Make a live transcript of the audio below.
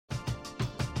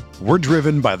We're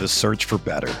driven by the search for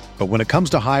better. But when it comes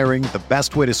to hiring, the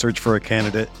best way to search for a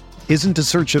candidate isn't to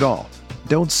search at all.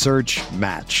 Don't search,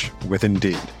 match with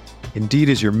Indeed. Indeed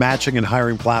is your matching and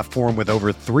hiring platform with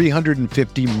over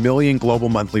 350 million global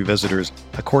monthly visitors,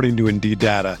 according to Indeed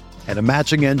data, and a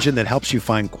matching engine that helps you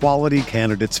find quality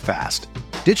candidates fast.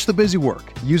 Ditch the busy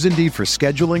work. Use Indeed for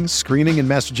scheduling, screening, and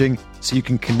messaging so you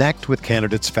can connect with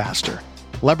candidates faster.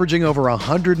 Leveraging over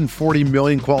 140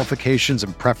 million qualifications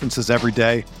and preferences every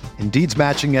day, Indeed's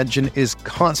matching engine is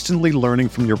constantly learning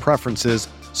from your preferences,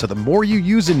 so the more you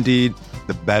use Indeed,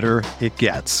 the better it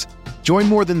gets. Join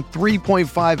more than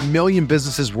 3.5 million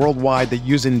businesses worldwide that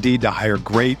use Indeed to hire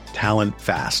great talent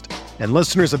fast. And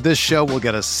listeners of this show will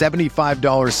get a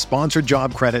 $75 sponsored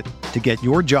job credit to get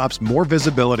your jobs more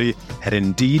visibility at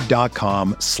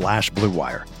Indeed.com/Blue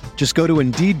Wire. Just go to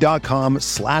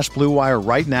Indeed.com/Blue Wire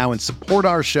right now and support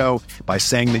our show by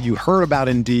saying that you heard about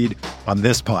Indeed on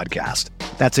this podcast.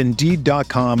 That's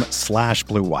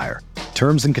Indeed.com/Blue Wire.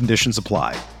 Terms and conditions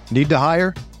apply. Need to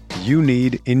hire? You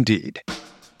need Indeed.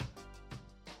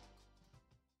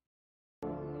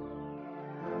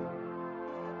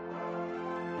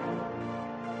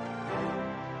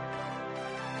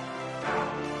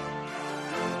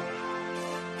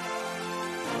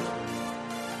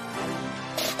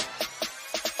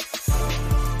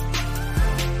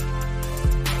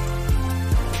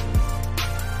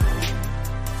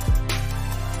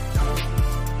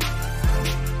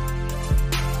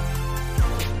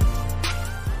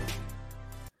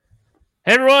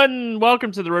 Hey everyone,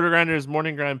 welcome to the Roto Grinders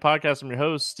Morning Grind Podcast. I'm your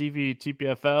host, Stevie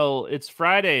TPFL. It's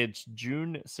Friday, it's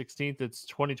June 16th, it's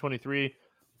 2023.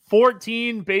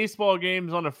 14 baseball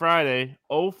games on a Friday.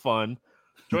 Oh, fun.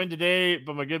 Joined today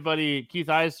by my good buddy Keith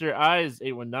Eister,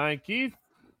 Eyes819. Keith,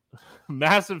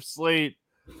 massive slate.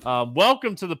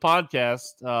 Welcome to the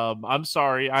podcast. I'm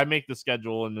sorry, I make the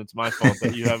schedule and it's my fault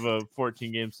that you have a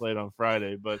 14-game slate on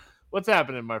Friday, but what's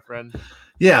happening, my friend?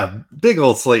 Yeah, big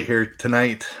old slate here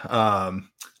tonight.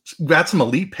 Got some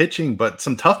elite pitching, but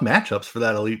some tough matchups for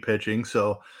that elite pitching.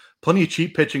 So plenty of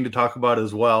cheap pitching to talk about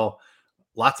as well.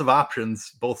 Lots of options,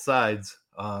 both sides.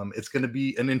 It's going to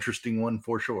be an interesting one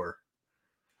for sure.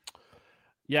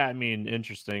 Yeah, I mean,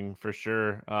 interesting for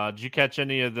sure. Did you catch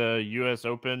any of the U.S.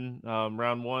 Open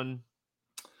round one?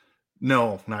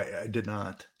 No, I did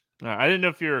not. I didn't know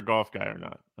if you're a golf guy or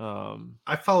not.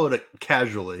 I followed it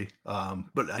casually,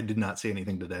 but I did not see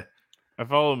anything today. I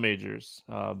follow majors,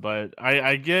 but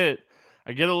I get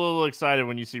a little excited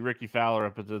when you see Ricky Fowler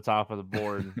up at the top of the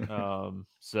board.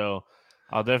 So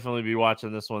I'll definitely be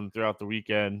watching this one throughout the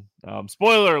weekend.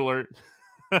 Spoiler alert.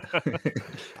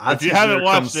 If you haven't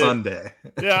watched it, Sunday.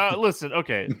 Yeah, listen,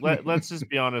 okay, let's just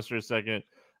be honest for a second.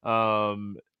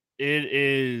 It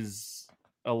is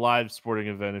a live sporting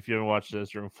event. If you haven't watched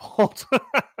this, you're in fault.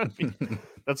 I mean,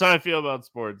 that's how I feel about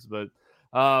sports. But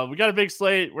we got a big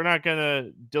slate. We're not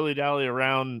gonna dilly-dally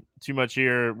around too much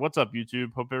here. What's up,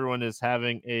 YouTube? Hope everyone is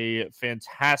having a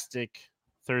fantastic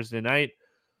Thursday night.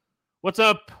 What's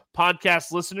up,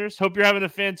 podcast listeners? Hope you're having a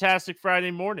fantastic Friday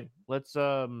morning. Let's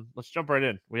jump right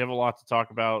in. We have a lot to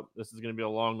talk about. This is gonna be a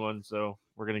long one, so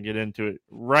we're gonna get into it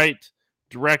right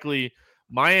directly.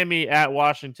 Miami at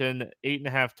Washington,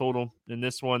 8.5 total. In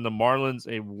this one, the Marlins,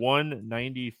 a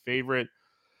 190 favorite.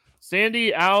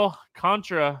 Sandy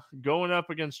Alcantara going up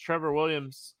against Trevor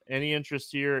Williams. Any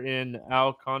interest here in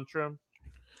Alcantara?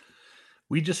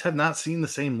 We just have not seen the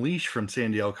same leash from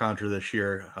Sandy Alcantara this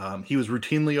year. He was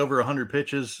routinely over 100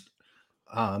 pitches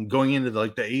going into the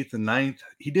 8th and 9th.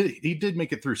 He did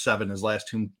make it through 7 his last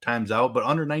 2 times out, but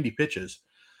under 90 pitches.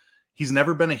 He's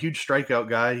never been a huge strikeout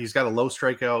guy. He's got a low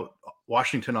strikeout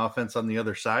Washington offense on the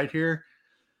other side here.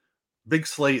 Big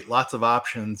slate, lots of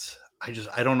options. I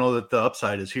don't know that the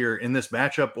upside is here in this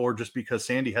matchup, or just because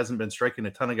Sandy hasn't been striking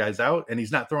a ton of guys out and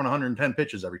he's not throwing 110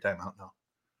 pitches every time out now.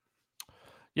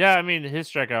 Yeah, I mean, his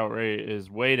strikeout rate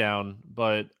is way down,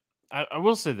 but I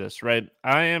will say this, right?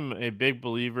 I am a big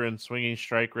believer in swinging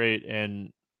strike rate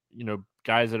and,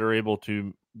 guys that are able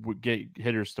to get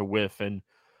hitters to whiff, and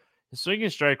the swinging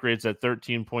strike rate's at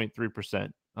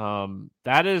 13.3%.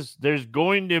 There's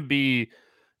going to be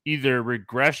either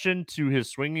regression to his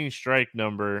swinging strike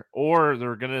number, or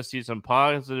they're going to see some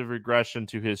positive regression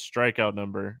to his strikeout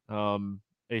number. A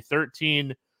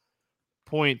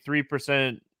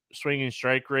 13.3% swinging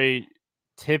strike rate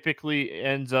typically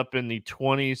ends up in the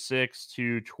 26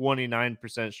 to 29%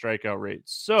 strikeout rate.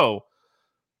 So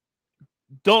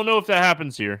don't know if that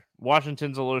happens here.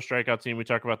 Washington's a low strikeout team. We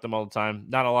talk about them all the time.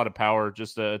 Not a lot of power,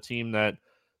 just a team that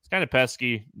is kind of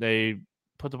pesky. They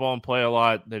put the ball in play a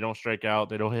lot. They don't strike out.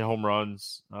 They don't hit home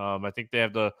runs. I think they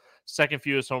have the second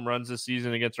fewest home runs this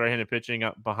season against right-handed pitching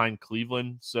out behind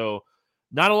Cleveland. So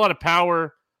not a lot of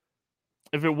power.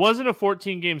 If it wasn't a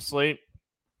 14-game slate,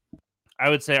 I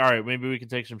would say, all right, maybe we can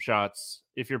take some shots.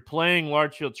 If you're playing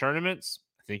large field tournaments,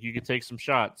 I think you could take some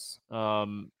shots.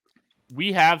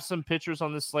 We have some pitchers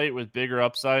on this slate with bigger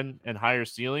upside and higher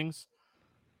ceilings.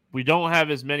 We don't have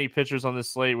as many pitchers on this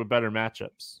slate with better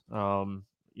matchups.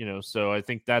 So I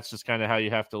think that's just kind of how you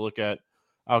have to look at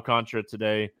Alcantara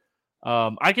today.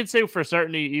 I can say for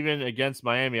certainty, even against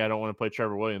Miami, I don't want to play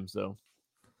Trevor Williams, though.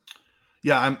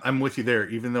 Yeah, I'm with you there.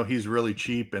 Even though he's really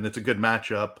cheap and it's a good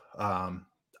matchup,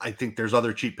 I think there's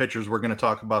other cheap pitchers we're going to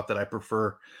talk about that I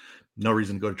prefer. No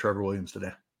reason to go to Trevor Williams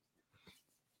today.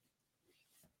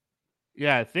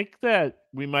 Yeah, I think that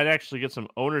we might actually get some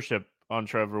ownership on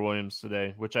Trevor Williams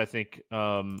today, which I think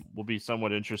will be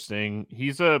somewhat interesting.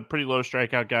 He's a pretty low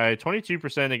strikeout guy,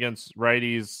 22% against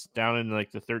righties, down in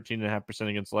like the 13.5%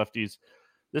 against lefties.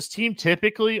 This team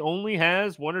typically only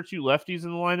has one or two lefties in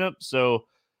the lineup, so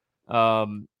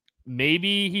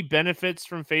maybe he benefits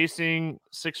from facing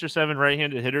 6 or 7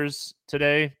 right-handed hitters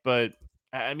today. But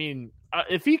I mean,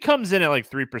 if he comes in at like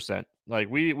 3%, like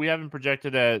we haven't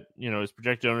projected at, his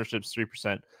projected ownership is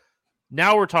 3%.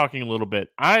 Now we're talking a little bit.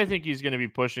 I think he's going to be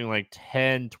pushing like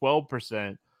 10,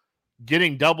 12%,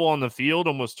 getting double on the field,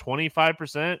 almost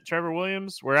 25%, Trevor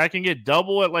Williams, where I can get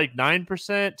double at like 9%,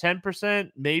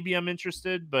 10%. Maybe I'm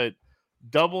interested, but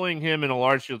doubling him in a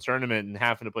large field tournament and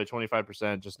having to play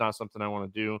 25%, just not something I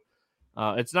want to do.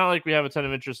 It's not like we have a ton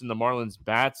of interest in the Marlins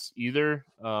bats either.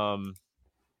 We'll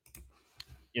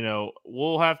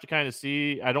have to kind of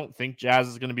see. I don't think Jazz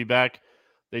is going to be back.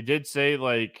 They did say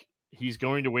like he's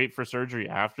going to wait for surgery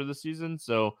after the season.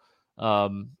 So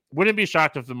wouldn't be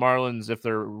shocked if the Marlins, if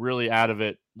they're really out of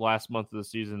it last month of the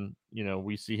season,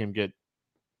 we see him get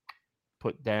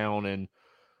put down and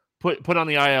put on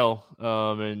the IL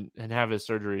and have his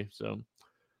surgery. So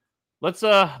let's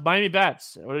Miami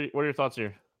bats. What are your thoughts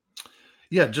here?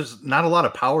 Yeah, just not a lot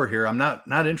of power here. I'm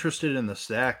not interested in the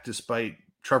stack, despite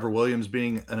Trevor Williams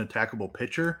being an attackable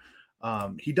pitcher.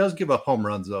 He does give up home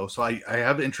runs, though, so I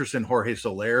have interest in Jorge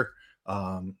Soler.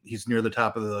 He's near the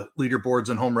top of the leaderboards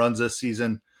in home runs this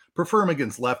season. Prefer him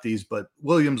against lefties, but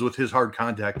Williams, with his hard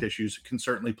contact issues, can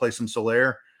certainly play some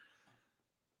Soler.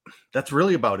 That's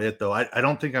really about it, though. I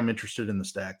don't think I'm interested in the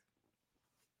stack.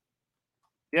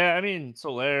 Yeah, I mean,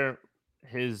 Soler,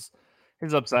 his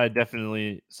upside,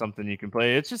 definitely something you can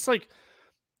play. It's just like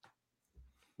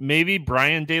maybe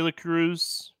Brian De La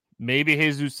Cruz, maybe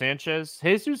Jesus Sanchez.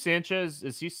 Jesus Sanchez,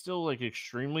 is he still like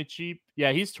extremely cheap?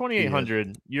 Yeah, he's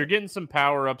 2,800. You're getting some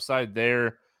power upside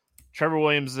there. Trevor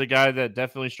Williams is a guy that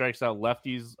definitely strikes out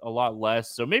lefties a lot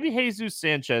less. So maybe Jesus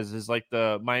Sanchez is like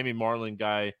the Miami Marlin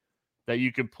guy that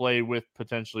you could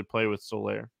potentially play with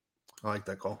Soler. I like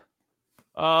that call.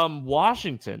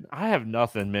 Washington, I have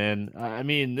nothing, man. I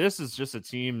mean, this is just a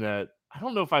team that I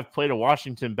don't know if I've played a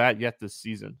Washington bat yet this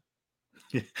season.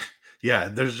 Yeah,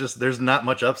 there's not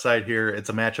much upside here. It's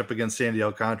a matchup against Sandy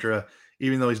Alcantara.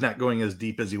 Even though he's not going as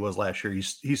deep as he was last year,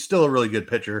 he's still a really good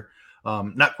pitcher.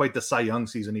 Not quite the Cy Young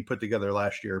season he put together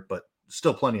last year, but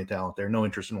still plenty of talent there. No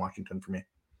interest in Washington for me.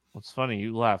 It's funny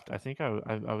you laughed. I think I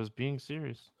was being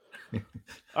serious.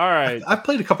 All right, I've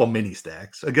played a couple mini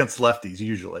stacks against lefties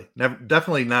usually.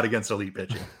 Definitely not against elite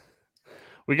pitching.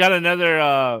 We got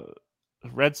another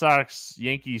Red Sox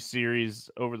Yankees series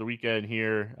over the weekend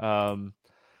here.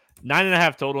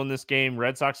 9.5 total in this game.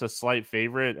 Red Sox a slight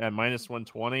favorite at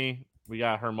 -120. We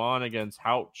got Herman against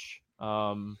Houch.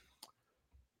 Any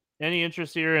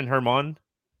interest here in Herman?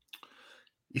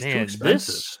 He's too expensive.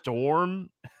 This storm.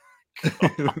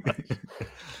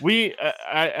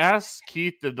 I asked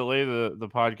Keith to delay the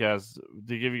podcast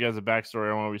to give you guys a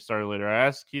backstory on why we started later. I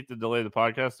asked Keith to delay the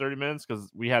podcast 30 minutes because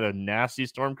we had a nasty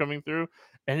storm coming through,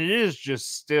 and it is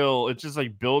just it's just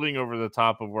like building over the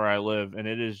top of where I live, and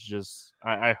it is just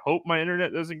I hope my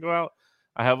internet doesn't go out.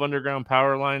 I have underground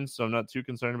power lines, so I'm not too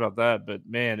concerned about that. But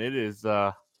man, it is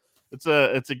it's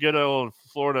a good old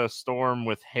Florida storm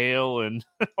with hail and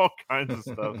all kinds of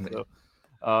stuff. So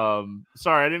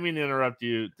sorry, I didn't mean to interrupt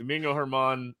you. Domingo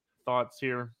Herman, thoughts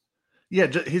here? Yeah,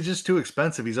 he's just too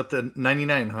expensive. He's up to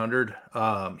 9,900.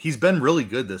 He's been really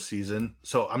good this season,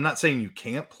 so I'm not saying you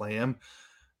can't play him.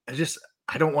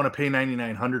 I don't want to pay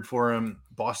 9,900 for him.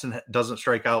 Boston doesn't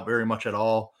strike out very much at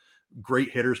all.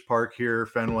 Great hitters park here,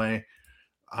 Fenway.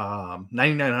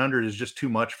 9,900 is just too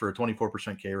much for a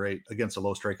 24% K rate against a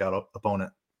low strikeout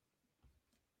opponent.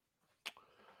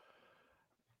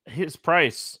 His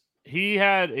price. He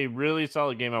had a really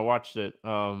solid game. I watched it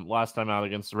last time out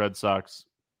against the Red Sox.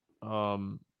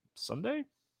 Sunday? I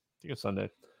think it's Sunday.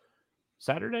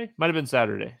 Saturday? Might have been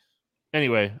Saturday.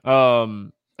 Anyway, I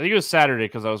think it was Saturday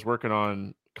because I was working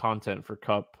on content for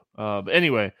Cup. But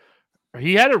anyway,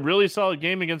 he had a really solid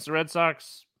game against the Red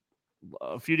Sox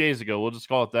a few days ago. We'll just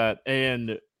call it that,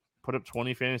 and put up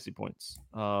 20 fantasy points.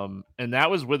 And that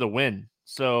was with a win.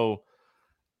 So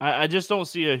I just don't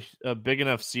see a big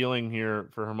enough ceiling here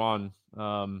for Germán.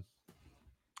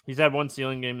 He's had one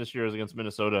ceiling game this year against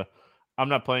Minnesota. I'm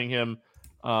not playing him.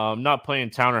 Not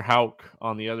playing Towner Houck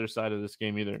on the other side of this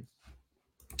game either.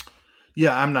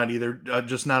 Yeah, I'm not either.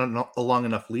 Just not a long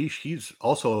enough leash. He's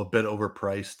also a bit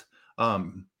overpriced.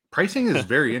 Pricing is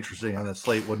very interesting on this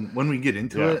slate when we get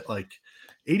into it. Like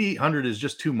 8,800 is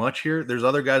just too much here. There's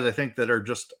other guys I think that are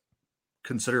just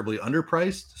considerably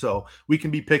underpriced. So we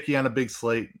can be picky on a big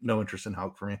slate. No interest in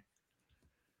Houck for me.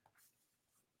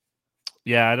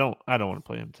 Yeah, I don't want to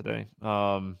play him today.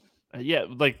 Yeah,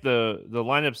 like the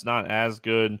lineup's not as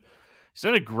good. He's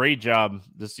done a great job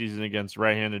this season against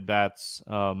right-handed bats,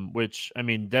 which I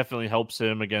mean definitely helps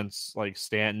him against like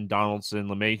Stanton, Donaldson,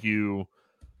 LeMahieu.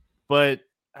 But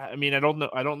I mean, I don't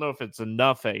know if it's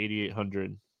enough at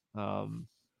 8,800.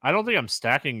 I don't think I'm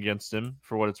stacking against him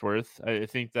for what it's worth. I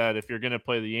think that if you're going to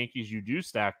play the Yankees, you do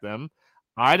stack them.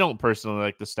 I don't personally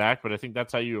like the stack, but I think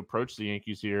that's how you approach the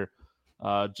Yankees here.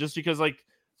 Just because like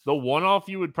the one-off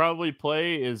you would probably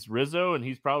play is Rizzo, and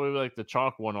he's probably like the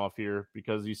chalk one-off here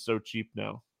because he's so cheap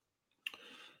now.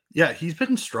 Yeah, he's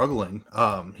been struggling.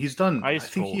 He's done. Ice I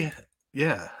think cold.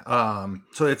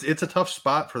 So it's a tough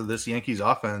spot for this Yankees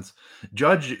offense.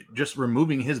 Judge just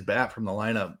removing his bat from the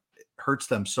lineup hurts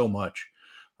them so much.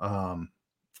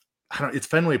 It's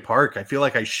Fenway Park. I feel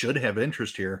like I should have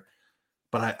interest here,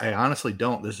 but I honestly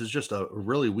don't. This is just a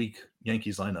really weak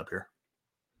Yankees lineup here.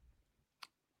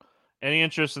 Any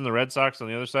interest in the Red Sox on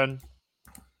the other side?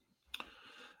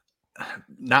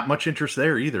 Not much interest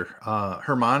there either.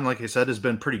 Germán, like I said, has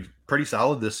been pretty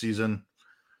solid this season.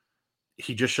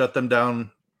 He just shut them down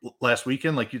last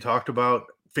weekend, like you talked about.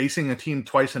 Facing a team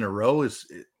twice in a row is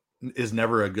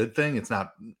never a good thing. It's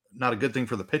not a good thing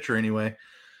for the pitcher anyway.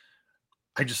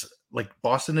 I just like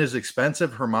Boston is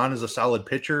expensive. Germán is a solid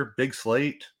pitcher, big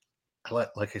slate.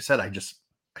 Like I said, I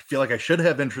feel like I should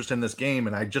have interest in this game,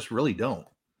 and I just really don't.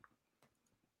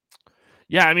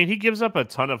 Yeah, I mean, he gives up a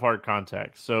ton of hard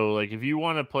contact. So, like, if you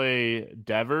want to play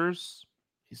Devers,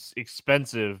 it's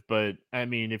expensive. But, I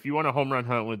mean, if you want a home run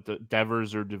hunt with the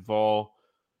Devers or Duvall,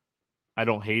 I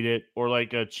don't hate it. Or,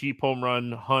 like, a cheap home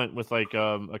run hunt with, like,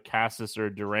 a Cassis or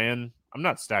a Duran, I'm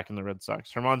not stacking the Red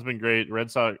Sox. Germán's been great.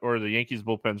 Red Sox or the Yankees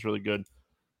bullpen's really good.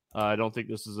 I don't think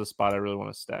this is a spot I really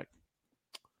want to stack.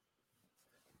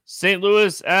 St.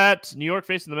 Louis at New York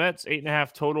facing the Mets,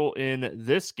 8.5 total in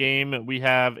this game. We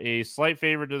have a slight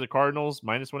favorite to the Cardinals,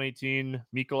 -118.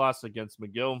 Mikolas against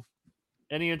McGill.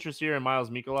 Any interest here in Miles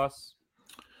Mikolas?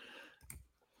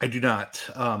 I do not.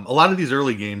 A lot of these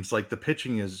early games, like the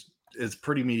pitching is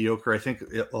pretty mediocre. I think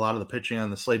a lot of the pitching on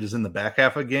the slate is in the back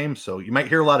half of the game, so you might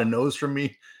hear a lot of no's from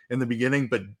me in the beginning,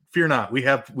 but fear not. We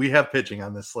have pitching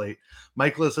on this slate.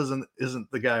 Mikolas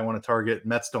isn't the guy I want to target.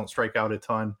 Mets don't strike out a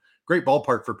ton. Great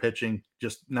ballpark for pitching,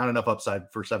 just not enough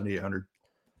upside for 7,800.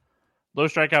 Low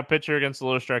strikeout pitcher against the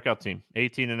low strikeout team.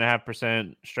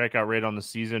 18.5% strikeout rate on the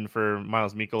season for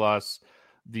Miles Mikolas.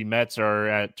 The Mets are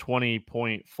at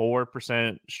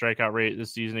 20.4% strikeout rate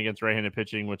this season against right-handed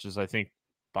pitching, which is, I think,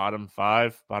 bottom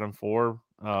 4.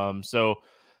 So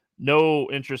no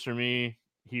interest for me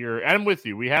here. And I'm with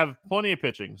you. We have plenty of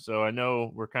pitching, so I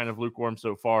know we're kind of lukewarm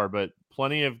so far, but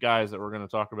plenty of guys that we're going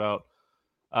to talk about.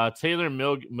 Taylor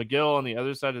McGill on the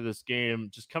other side of this game,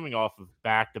 just coming off of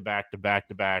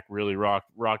back-to-back really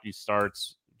rocky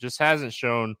starts, just hasn't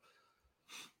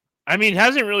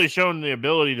really shown the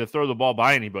ability to throw the ball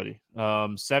by anybody.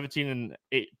 17.8%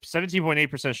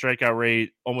 strikeout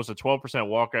rate, almost a 12%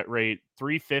 walkout rate,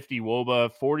 350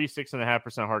 WOBA,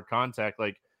 46.5% hard contact.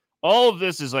 Like, all of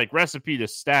this is like recipe to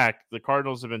stack. The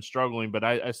Cardinals have been struggling, but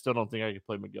I still don't think I could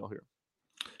play McGill here.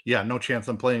 Yeah, no chance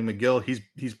I'm playing McGill.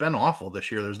 He's been awful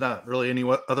this year. There's not really any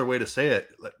other way to say it.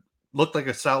 Looked like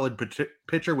a solid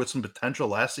pitcher with some potential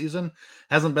last season.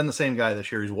 Hasn't been the same guy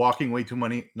this year. He's walking way too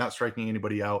many, not striking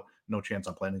anybody out. No chance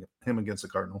I'm playing him against the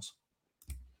Cardinals.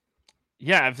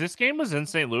 Yeah, if this game was in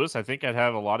St. Louis, I think I'd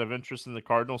have a lot of interest in the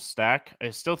Cardinals stack. I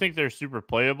still think they're super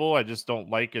playable. I just don't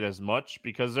like it as much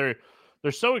because they're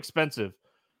so expensive.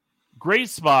 Great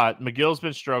spot. McGill's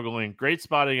been struggling. Great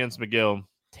spot against McGill.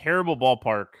 Terrible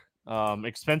ballpark,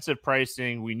 expensive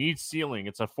pricing. We need ceiling.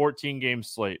 It's a 14-game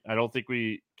slate. I don't think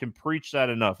we can preach that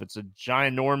enough. It's a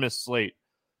ginormous slate.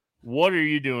 What are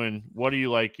you doing? What do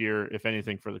you like here, if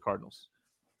anything, for the Cardinals?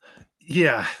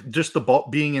 Yeah, just the ball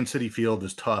being in Citi Field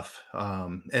is tough,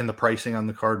 and the pricing on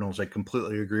the Cardinals. I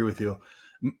completely agree with you.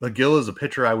 McGill is a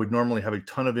pitcher I would normally have a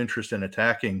ton of interest in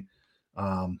attacking,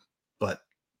 but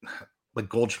like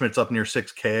Goldschmidt's up near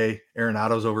 6K,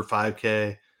 Arenado's over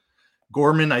 5K.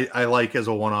 Gorman, I like as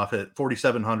a one-off at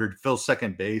 4,700, fills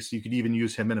second base. You could even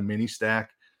use him in a mini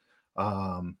stack.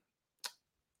 I'm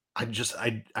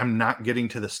not getting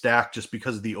to the stack just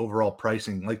because of the overall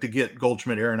pricing. Like to get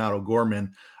Goldschmidt, Arenado,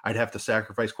 Gorman, I'd have to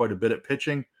sacrifice quite a bit at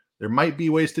pitching. There might be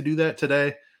ways to do that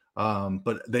today,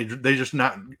 but they just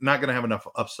not going to have enough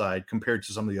upside compared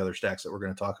to some of the other stacks that we're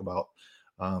going to talk about.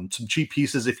 Some cheap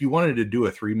pieces. If you wanted to do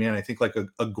a 3-man, I think like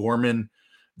a Gorman,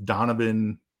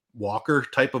 Donovan, Walker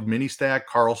type of mini stack.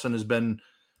 Carlson has been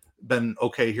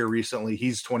okay here recently.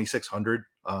 He's 2,600.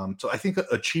 So I think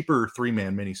a cheaper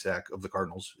 3-man mini stack of the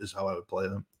Cardinals is how I would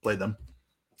play them.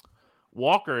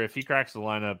 Walker, if he cracks the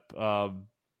lineup,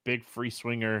 big free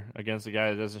swinger against a guy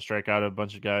that doesn't strike out a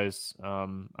bunch of guys.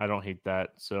 I don't hate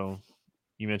that. So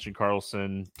you mentioned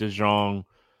Carlson, DeJong,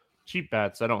 cheap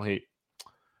bats. I don't hate.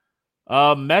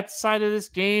 Mets side of this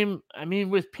game, I mean,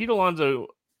 with Pete Alonso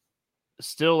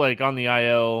still like on the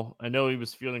IL, I know he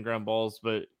was fielding ground balls,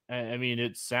 but I mean,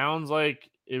 it sounds like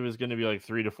it was going to be like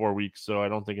 3 to 4 weeks. So I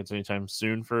don't think it's anytime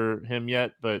soon for him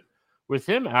yet. But with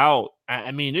him out,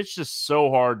 I mean, it's just so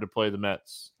hard to play the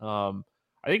Mets. I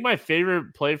think my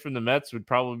favorite play from the Mets would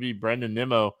probably be Brendan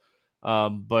Nimmo.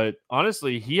 But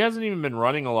honestly, he hasn't even been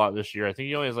running a lot this year. I think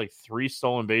he only has like 3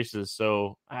 stolen bases.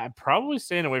 So I'm probably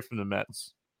staying away from the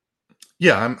Mets.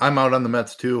 Yeah, I'm out on the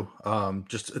Mets too.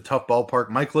 Just a tough ballpark.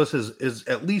 Mikolas is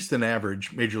at least an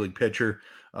average major league pitcher.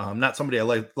 Not somebody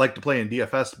I like to play in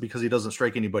DFS because he doesn't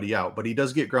strike anybody out, but he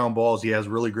does get ground balls. He has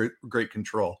really great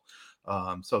control.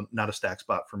 So not a stack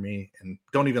spot for me. And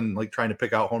don't even like trying to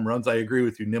pick out home runs. I agree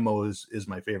with you. Nimmo is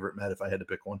my favorite Met if I had to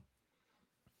pick one.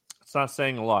 It's not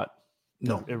saying a lot.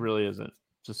 No, it really isn't.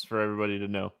 Just for everybody to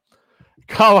know.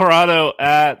 Colorado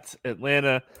at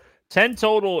Atlanta. 10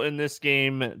 total in this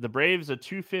game. The Braves a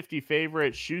 250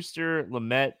 favorite. Schuster,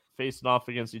 Lamet facing off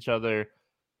against each other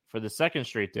for the second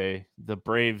straight day. The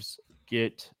Braves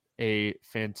get a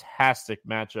fantastic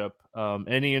matchup.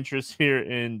 Any interest here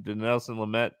in Dinelson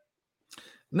Lamet?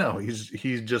 No,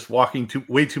 he's just walking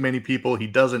way too many people. He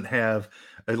doesn't have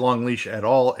a long leash at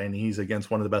all, and he's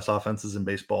against one of the best offenses in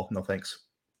baseball. No thanks.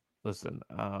 Listen,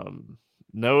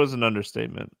 no is an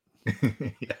understatement.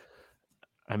 Yeah.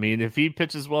 I mean, if he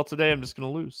pitches well today, I'm just going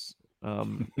to lose.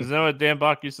 Isn't that what Dan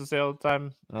Bach used to say all the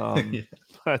time? Yeah.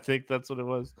 I think that's what it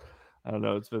was. I don't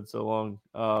know. It's been so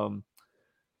long.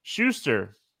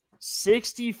 Schuster,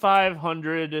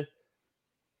 6,500.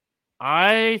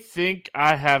 I think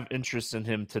I have interest in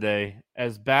him today.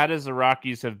 As bad as the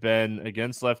Rockies have been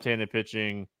against left-handed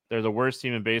pitching, they're the worst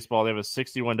team in baseball. They have a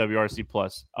 61 WRC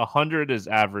plus. 100 is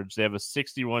average. They have a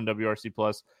 61 WRC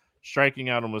plus. Striking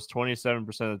out almost 27%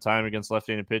 of the time against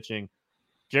left-handed pitching.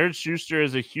 Jared Schuster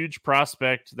is a huge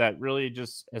prospect that really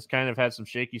just has kind of had some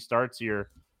shaky starts here.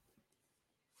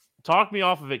 Talk me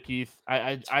off of it, Keith.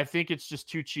 I think it's just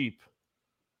too cheap.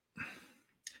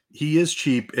 He is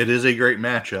cheap. It is a great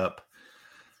matchup.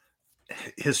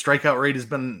 His strikeout rate has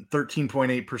been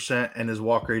 13.8% and his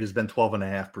walk rate has been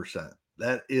 12.5%.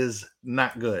 That is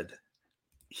not good.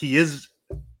 He is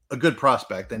a good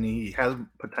prospect and he has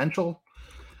potential.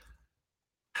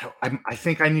 I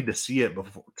think I need to see it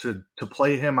before to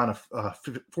play him on a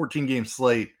 14-game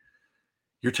slate.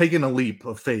 You're taking a leap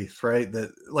of faith, right?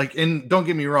 That and don't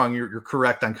get me wrong, you're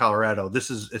correct on Colorado.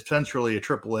 This is essentially a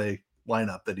AAA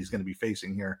lineup that he's going to be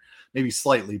facing here, maybe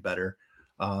slightly better.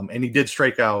 And he did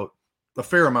strike out a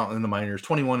fair amount in the minors,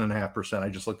 21.5%. I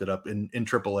just looked it up in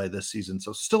AAA this season.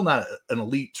 So still not an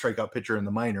elite strikeout pitcher in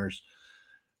the minors,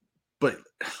 but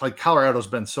like Colorado's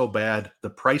been so bad. The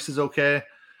price is okay.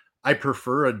 I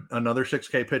prefer another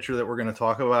 6K pitcher that we're going to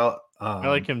talk about. I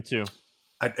like him too.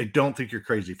 I don't think you're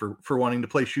crazy for wanting to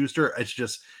play Schuster.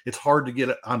 It's hard to get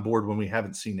it on board when we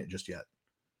haven't seen it just yet,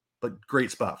 but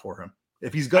great spot for him.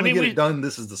 If he's going to get it done,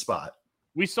 this is the spot.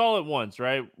 We saw it once,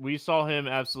 right? We saw him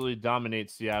absolutely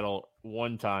dominate Seattle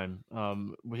one time.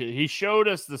 He showed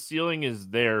us the ceiling is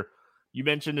there. You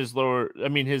mentioned his lower, I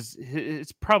mean,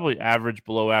 it's probably average,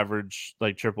 below average,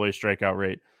 like AAA strikeout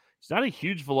rate. He's not a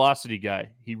huge velocity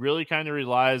guy. He really kind of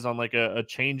relies on like a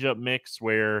changeup mix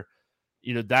where,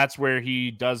 that's where he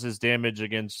does his damage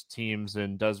against teams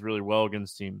and does really well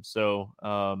against teams. So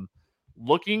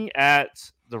looking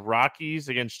at the Rockies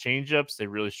against changeups, they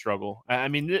really struggle. I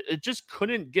mean, it just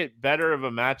couldn't get better of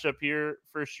a matchup here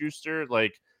for Schuster.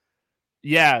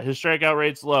 Yeah, his strikeout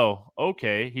rate's low.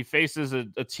 Okay, he faces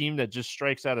a team that just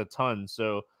strikes out a ton.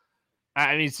 So,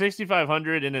 I mean,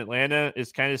 6,500 in Atlanta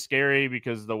is kind of scary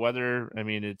because the weather. I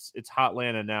mean, it's hot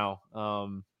Atlanta now.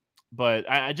 But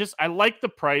I like the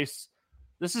price.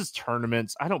 This is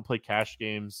tournaments. I don't play cash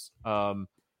games.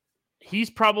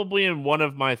 He's probably in one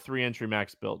of my 3 entry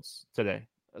max builds today.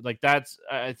 Like that's,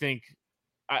 I think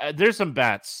there's some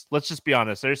bats. Let's just be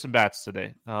honest. There's some bats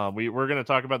today. We're going to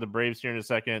talk about the Braves here in a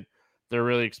second. They're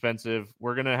really expensive.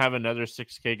 We're going to have another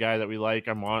 6K guy that we like.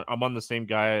 I'm on the same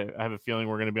guy. I have a feeling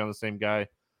we're going to be on the same guy.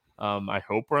 I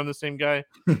hope we're on the same guy.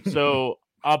 So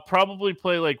I'll probably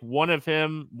play like one of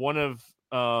him, one of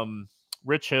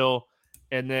Rich Hill,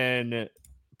 and then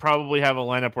probably have a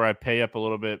lineup where I pay up a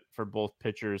little bit for both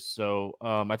pitchers. So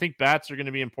I think bats are going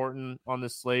to be important on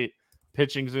this slate.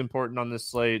 Pitching is important on this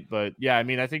slate. But yeah, I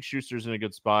mean, I think Schuster's in a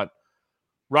good spot.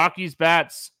 Rockies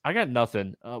bats, I got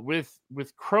nothing. With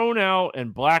Crone out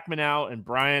and Blackman out and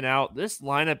Bryant out, this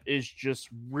lineup is just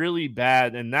really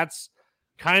bad, and that's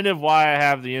kind of why I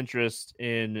have the interest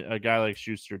in a guy like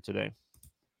Schuster today.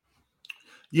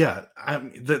 Yeah,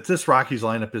 this Rockies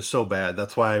lineup is so bad.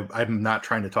 That's why I'm not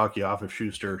trying to talk you off of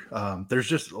Schuster. There's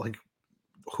just like,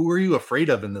 who are you afraid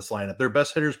of in this lineup? Their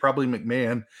best hitter is probably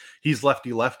McMahon. He's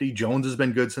lefty-lefty. Jones has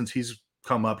been good since he's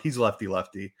come up. He's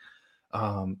lefty-lefty.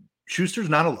 Schuster's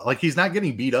not he's not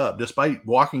getting beat up despite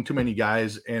walking too many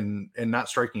guys and not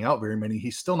striking out very many.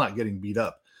 He's still not getting beat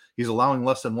up. He's allowing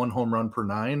less than 1 home run per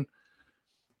 9.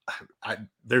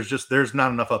 There's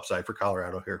not enough upside for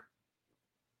Colorado here.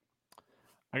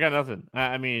 I got nothing.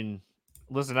 I mean,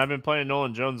 listen, I've been playing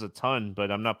Nolan Jones a ton,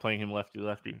 but I'm not playing him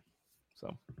lefty.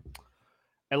 So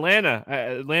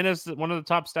Atlanta's one of the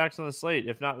top stacks on the slate,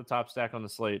 if not the top stack on the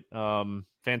slate.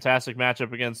 Fantastic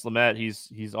matchup against Lamet.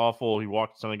 He's awful. He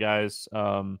walked a ton of guys.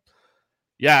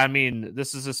 Yeah, I mean,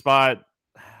 this is a spot.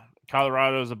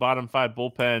 Colorado is a bottom 5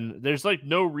 bullpen. There's like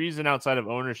no reason outside of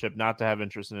ownership not to have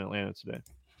interest in Atlanta today.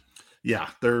 Yeah,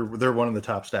 they're one of the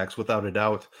top stacks without a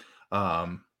doubt.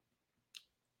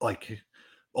 Like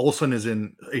Olson is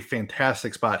in a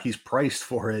fantastic spot. He's priced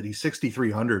for it. He's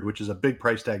 6,300, which is a big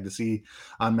price tag to see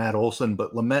on Matt Olson.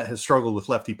 But Lamet has struggled with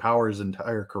lefty power his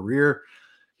entire career.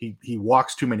 He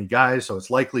walks too many guys, so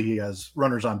it's likely he has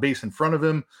runners on base in front of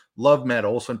him. Love Matt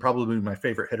Olson, probably my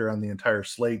favorite hitter on the entire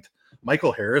slate.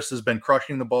 Michael Harris has been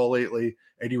crushing the ball lately.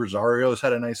 Eddie Rosario has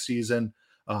had a nice season.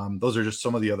 Those are just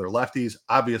some of the other lefties.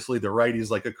 Obviously, the righties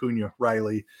like Acuna,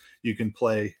 Riley. You can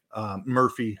play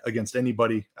Murphy against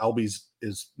anybody. Albies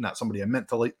is not somebody I meant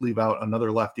to leave out.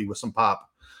 Another lefty with some pop.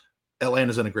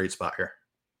 Atlanta's in a great spot here.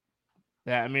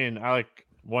 Yeah, I mean, I like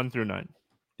 1 through 9.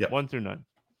 Yeah, 1 through 9.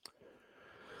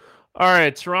 All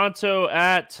right, Toronto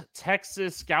at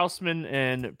Texas. Gausman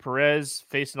and Perez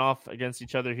facing off against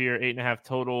each other here. 8.5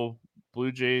 total.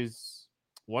 Blue Jays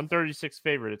 136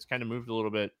 favorite. It's kind of moved a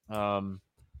little bit. Gausman's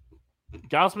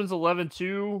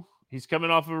 11-2. He's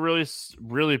coming off a really,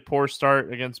 really poor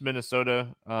start against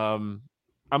Minnesota.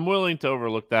 I'm willing to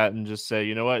overlook that and just say,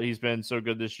 you know what? He's been so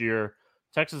good this year.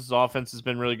 Texas's offense has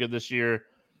been really good this year.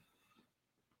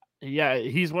 Yeah,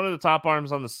 he's one of the top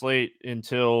arms on the slate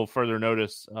until further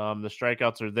notice. The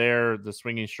strikeouts are there. The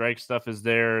swinging strike stuff is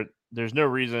there. There's no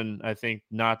reason, I think,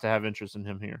 not to have interest in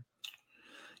him here.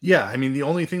 Yeah, I mean, the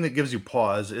only thing that gives you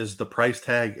pause is the price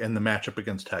tag and the matchup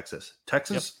against Texas.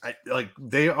 Texas, yep.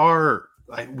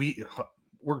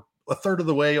 We're a third of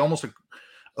the way, almost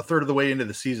a third of the way into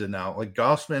the season now. Like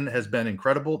Gausman has been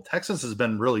incredible. Texas has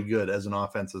been really good as an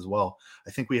offense as well.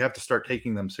 I think we have to start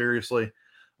taking them seriously.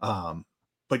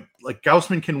 But like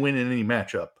Gausman can win in any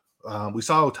matchup. We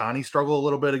saw Ohtani struggle a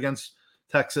little bit against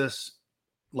Texas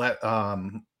last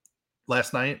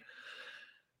night.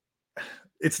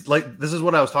 It's like, this is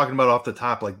what I was talking about off the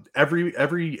top. Like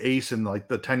every ace in like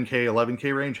the 10K,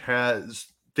 11K range has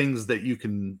things that you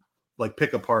can like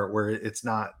pick apart where it's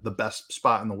not the best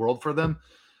spot in the world for them.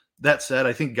 That said,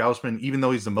 I think Gausman, even though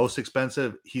he's the most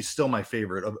expensive, he's still my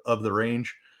favorite of the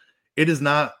range. It is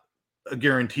not a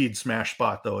guaranteed smash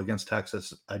spot though against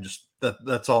Texas.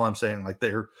 That's all I'm saying. Like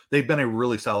they've been a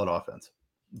really solid offense,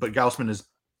 but Gausman has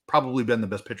probably been the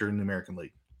best pitcher in the American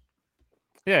League.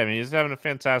 Yeah, I mean, he's having a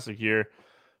fantastic year.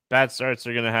 Bad starts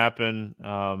are going to happen.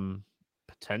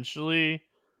 Potentially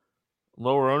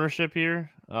lower ownership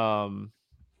here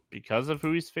because of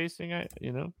who he's facing.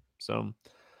 So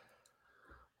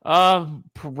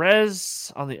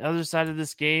Perez on the other side of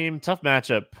this game, tough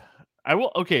matchup.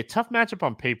 Tough matchup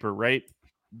on paper, right?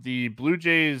 The Blue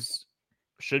Jays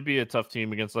should be a tough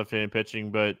team against left-handed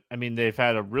pitching, but I mean, they've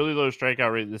had a really low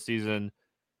strikeout rate this season.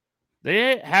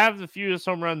 They have the fewest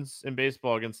home runs in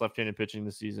baseball against left-handed pitching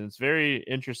this season. It's a very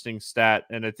interesting stat,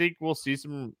 and I think we'll see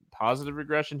some positive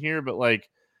regression here, but like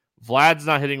Vlad's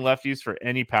not hitting lefties for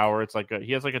any power. It's like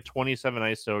he has like a 27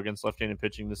 ISO against left-handed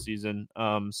pitching this season.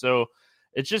 So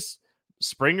it's just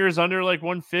Springer's under like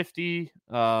 150.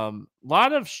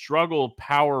 Lot of struggle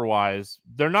power wise.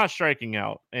 They're not striking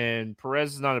out, and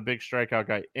Perez is not a big strikeout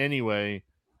guy anyway.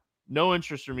 No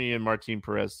interest for me in Martin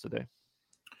Perez today.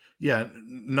 Yeah,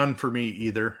 none for me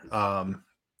either. I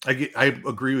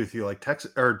agree with you. Like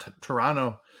Texas or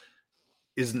Toronto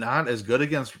is not as good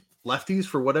against lefties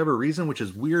for whatever reason, which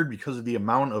is weird because of the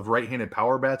amount of right-handed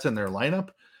power bats in their lineup.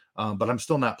 But I'm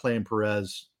still not playing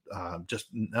Perez. Just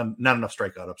not enough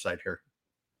strikeout upside here.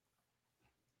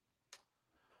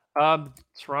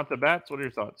 Toronto bats. What are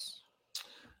your thoughts?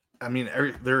 I mean,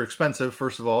 they're expensive,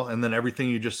 first of all, and then everything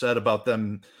you just said about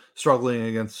them struggling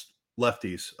against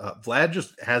lefties. Vlad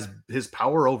just has his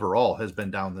power overall has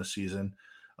been down this season,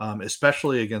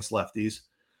 especially against lefties.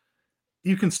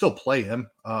 You can still play him.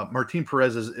 Martin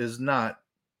Perez is not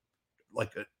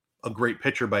like a great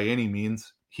pitcher by any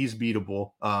means. He's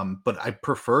beatable, but I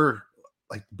prefer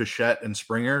like Bichette and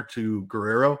Springer to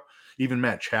Guerrero. Even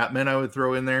Matt Chapman I would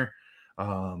throw in there.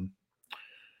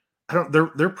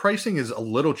 Their pricing is a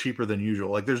little cheaper than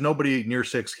usual. Like there's nobody near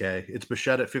 6K. It's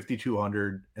Bichette at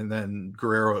 5,200 and then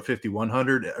Guerrero at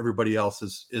 5,100. Everybody else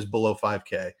is below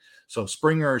 5K. So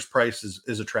Springer's price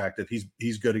is attractive.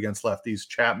 He's good against lefties.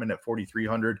 Chapman at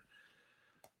 4,300.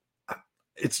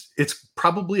 It's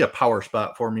probably a power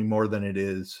spot for me more than it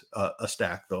is a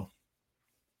stack though.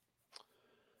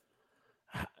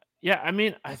 Yeah, I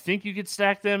mean, I think you could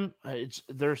stack them.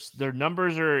 Their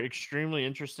numbers are extremely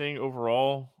interesting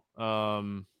overall.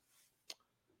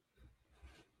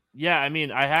 Yeah, I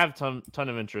mean, I have ton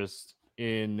of interest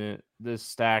in this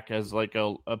stack as like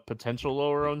a potential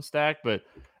lower owned stack, but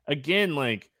again,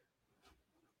 like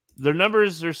their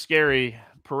numbers are scary.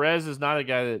 Perez is not a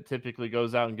guy that typically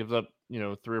goes out and gives up,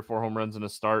 3 or 4 home runs in a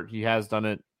start. He has done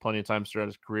it plenty of times throughout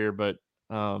his career, but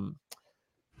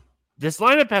this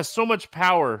lineup has so much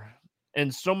power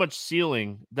and so much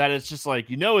ceiling that it's just like,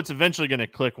 it's eventually going to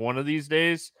click one of these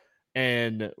days.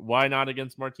 And why not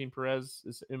against Martin Perez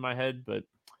is in my head. But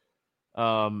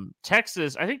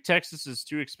Texas, I think Texas is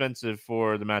too expensive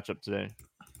for the matchup today.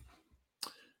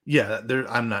 Yeah,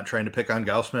 I'm not trying to pick on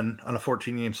Gausman on a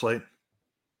 14-game slate.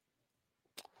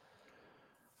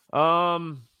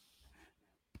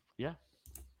 Yeah.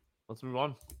 Let's move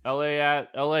on.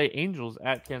 LA Angels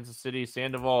at Kansas City.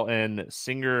 Sandoval and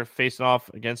Singer facing off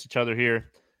against each other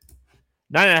here.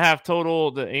 9.5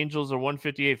 total. The Angels are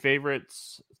 158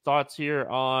 favorites. Thoughts here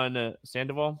on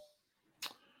Sandoval?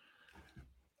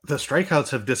 The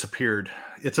strikeouts have disappeared.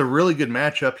 It's a really good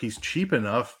matchup. He's cheap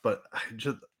enough, but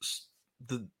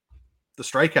the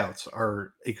strikeouts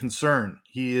are a concern.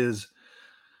 He is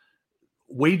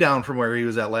way down from where he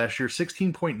was at last year,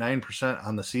 16.9%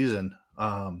 on the season.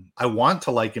 I want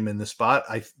to like him in this spot.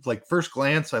 I like first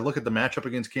glance, I look at the matchup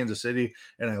against Kansas City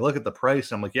and I look at the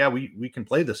price. And I'm like, yeah, we can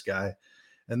play this guy.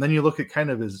 And then you look at kind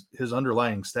of his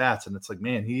underlying stats and it's like,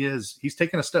 man, he's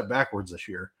taken a step backwards this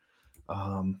year.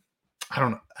 I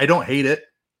don't hate it.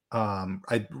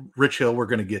 Rich Hill, we're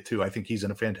going to get to, I think he's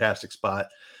in a fantastic spot.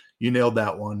 You nailed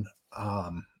that one.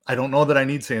 I don't know that I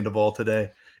need Sandoval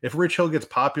today. If Rich Hill gets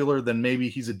popular, then maybe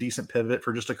he's a decent pivot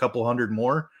for just a couple hundred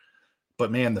more.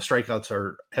 But man, the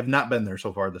strikeouts have not been there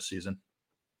so far this season.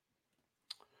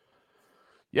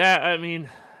 Yeah, I mean,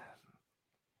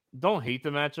 don't hate the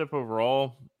matchup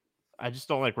overall. I just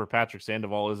don't like where Patrick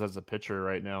Sandoval is as a pitcher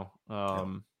right now.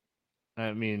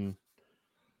 I mean,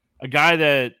 a guy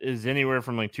that is anywhere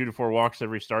from like 2 to 4 walks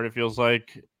every start, it feels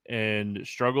like, and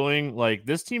struggling, like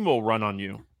this team will run on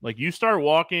you. Like you start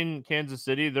walking Kansas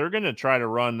City, they're going to try to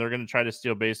run. They're going to try to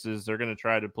steal bases. They're going to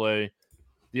try to play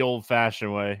the old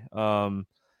fashioned way.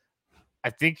 I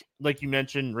think, like you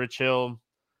mentioned, Rich Hill,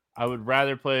 I would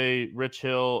rather play Rich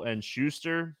Hill and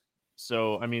Schuster.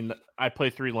 So, I mean, I play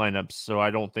 3 lineups, so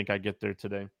I don't think I get there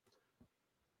today.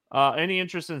 Any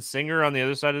interest in Singer on the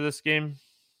other side of this game?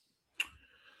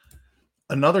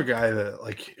 Another guy that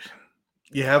like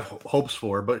you have hopes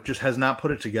for, but just has not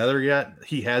put it together yet.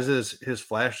 He has his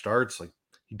flash starts. Like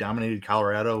he dominated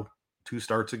Colorado 2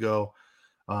 starts ago.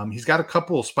 He's got a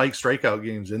couple of spike strikeout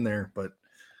games in there, but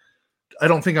I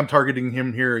don't think I'm targeting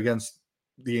him here against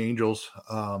the Angels.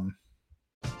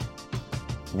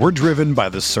 We're driven by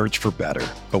the search for better.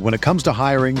 But when it comes to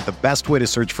hiring, the best way to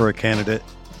search for a candidate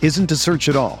isn't to search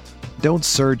at all. Don't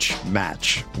search,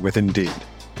 match with Indeed.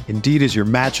 Indeed is your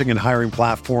matching and hiring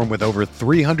platform with over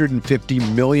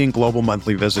 350 million global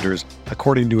monthly visitors,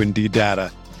 according to Indeed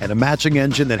data, and a matching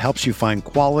engine that helps you find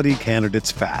quality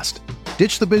candidates fast.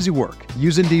 Ditch the busy work.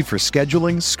 Use Indeed for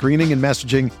scheduling, screening, and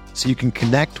messaging so you can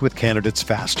connect with candidates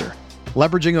faster.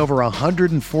 Leveraging over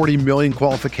 140 million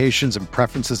qualifications and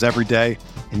preferences every day,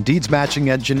 Indeed's matching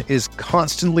engine is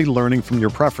constantly learning from your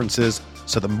preferences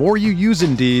So the more you use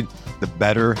Indeed, the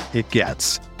better it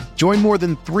gets. Join more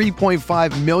than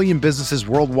 3.5 million businesses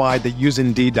worldwide that use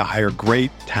Indeed to hire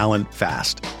great talent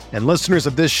fast. And listeners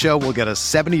of this show will get a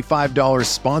 $75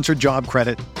 sponsored job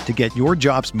credit to get your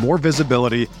jobs more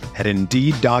visibility at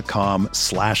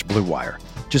Indeed.com/Blue Wire.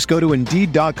 Just go to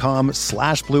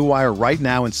Indeed.com/Blue Wire right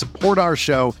now and support our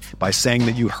show by saying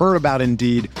that you heard about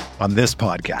Indeed on this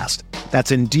podcast.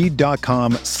 That's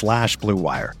Indeed.com/Blue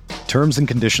Wire. Terms and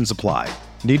conditions apply.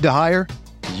 Need to hire?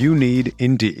 You need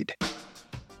Indeed.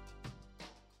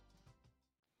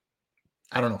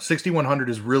 I don't know. 6,100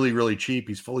 is really, really cheap.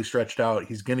 He's fully stretched out.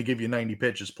 He's going to give you 90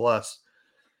 pitches plus.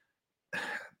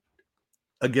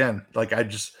 Again,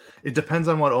 it depends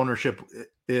on what ownership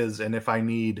is and if I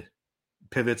need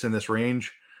pivots in this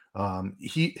range.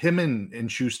 Him and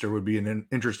Schuster would be an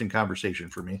interesting conversation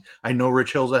for me. I know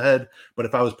Rich Hill's ahead, but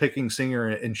if I was picking Singer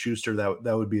and Schuster,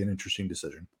 that would be an interesting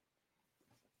decision.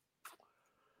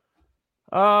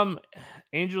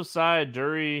 Angels side,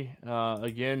 Drury,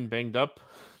 again, banged up.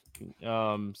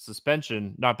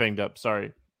 Suspension, not banged up,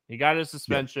 sorry. He got his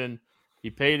suspension. Yep. He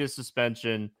paid his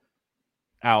suspension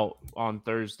out on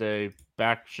Thursday.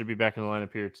 Should be back in the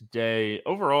lineup here today.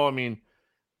 Overall, I mean,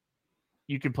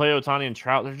 you could play Ohtani and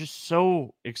Trout. They're just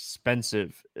so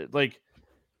expensive.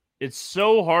 It's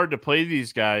so hard to play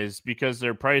these guys because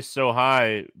they're priced so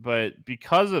high. But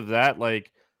because of that,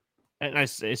 and I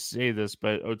say this,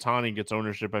 but Ohtani gets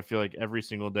ownership, I feel like, every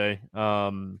single day.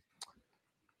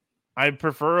 I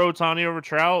prefer Ohtani over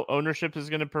Trout. Ownership is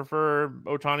going to prefer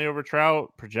Ohtani over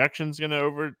Trout. Projection's going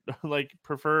to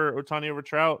prefer Ohtani over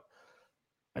Trout.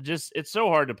 It's so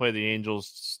hard to play the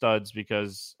Angels studs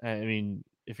because, I mean,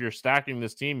 if you're stacking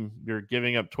this team, you're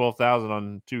giving up 12,000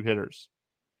 on two hitters.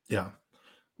 Yeah.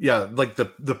 Yeah. Like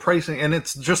the pricing, and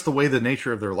it's just the way the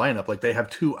nature of their lineup. Like, they have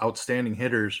two outstanding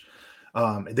hitters.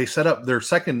 They set up their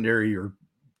secondary or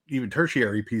even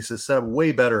tertiary pieces set up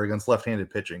way better against left-handed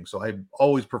pitching. So I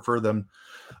always prefer them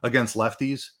against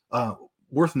lefties.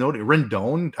 Worth noting,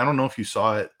 Rendon, I don't know if you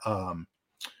saw it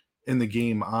in the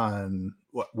game on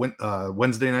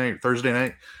Wednesday night or Thursday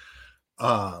night.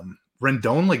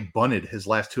 Rendon bunted his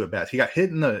last two at bats. He got hit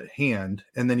in the hand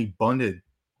and then he bunted.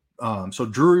 So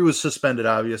Drury was suspended,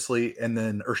 obviously, and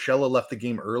then Urshela left the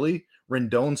game early.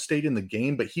 Rendon stayed in the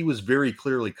game, but he was very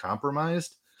clearly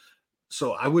compromised.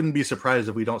 So I wouldn't be surprised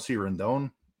if we don't see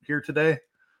Rendon here today,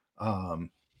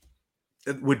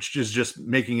 which is just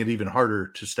making it even harder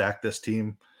to stack this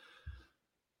team.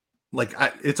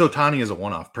 It's Ohtani as a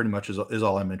one-off pretty much is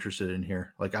all I'm interested in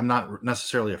here. I'm not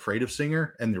necessarily afraid of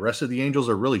Singer, and the rest of the Angels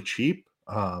are really cheap.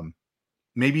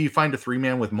 Maybe you find a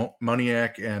three-man with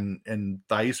Moniak and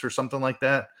Theis or something like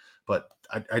that, but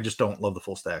I just don't love the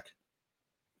full stack.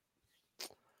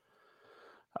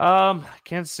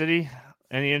 Kansas City,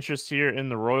 any interest here in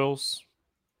the Royals?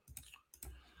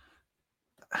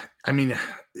 I mean,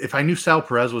 if I knew Sal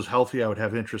Perez was healthy, I would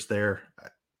have interest there.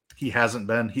 He hasn't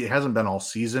been. He hasn't been all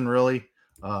season, really.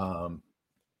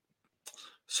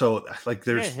 So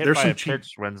there's some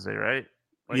pitch Wednesday, right?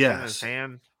 Yes. In his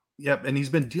hand. Yep, and he's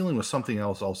been dealing with something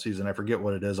else all season. I forget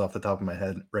what it is off the top of my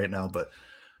head right now, but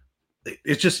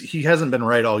it's just he hasn't been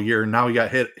right all year. Now he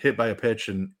got hit by a pitch,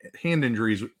 and hand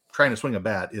injuries. Trying to swing a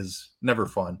bat is never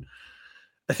fun.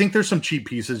 I think there's some cheap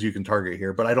pieces you can target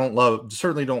here, but I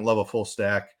certainly don't love a full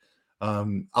stack.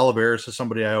 Olivares is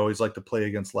somebody I always like to play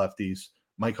against lefties.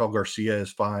 Michael Garcia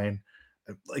is fine.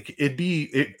 It'd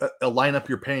be a lineup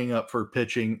you're paying up for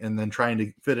pitching and then trying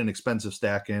to fit an expensive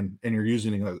stack in, and you're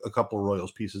using a couple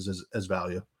Royals pieces as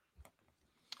value.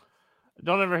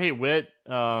 Don't ever hate Witt.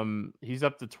 He's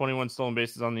up to 21 stolen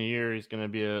bases on the year. He's going to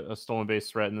be a stolen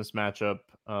base threat in this matchup.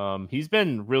 He's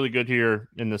been really good here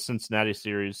in the Cincinnati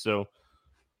series, so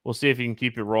we'll see if he can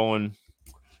keep it rolling.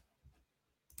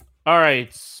 All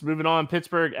right, moving on.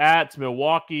 Pittsburgh at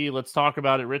Milwaukee. Let's talk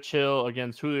about it. Rich Hill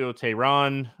against Julio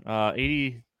Teheran.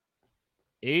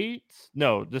 88?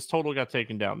 No, this total got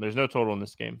taken down. There's no total in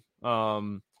this game.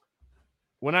 When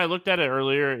I looked at it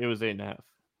earlier, it was 8.5,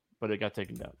 but it got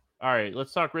taken down. All right,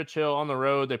 let's talk Rich Hill on the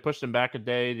road. They pushed him back a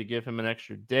day to give him an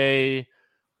extra day,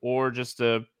 or just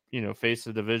to face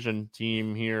a division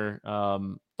team here.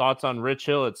 Thoughts on Rich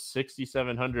Hill at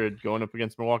 6,700 going up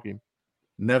against Milwaukee?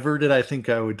 Never did I think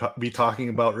I would be talking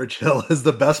about Rich Hill as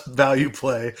the best value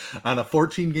play on a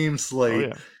 14-game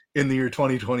slate in the year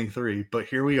 2023, but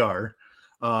here we are.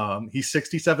 He's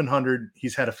 6,700.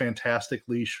 He's had a fantastic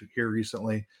leash here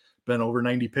recently. Been over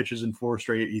 90 pitches in 4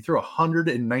 straight. He threw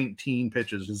 119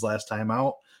 pitches his last time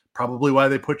out. Probably why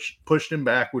they pushed him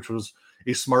back, which was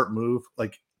a smart move.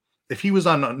 If he was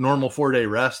on a normal 4-day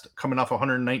rest, coming off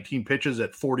 119 pitches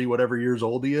at 40 whatever years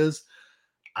old he is,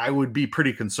 I would be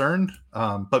pretty concerned.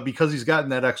 But because he's gotten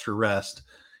that extra rest,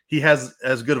 he has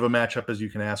as good of a matchup as you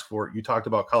can ask for. You talked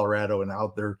about Colorado and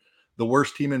how they're the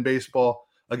worst team in baseball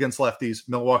against lefties.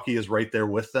 Milwaukee is right there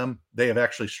with them. They have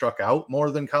actually struck out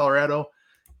more than Colorado.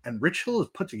 And Rich Hill has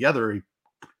put together a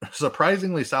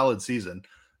surprisingly solid season.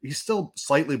 He's still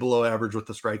slightly below average with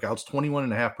the strikeouts,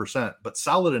 21.5%, but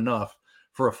solid enough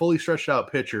for a fully stretched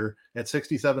out pitcher at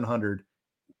 6,700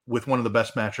 with one of the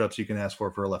best matchups you can ask for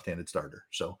a left-handed starter.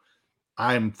 So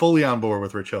I'm fully on board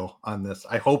with Rich Hill on this.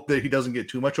 I hope that he doesn't get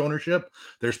too much ownership.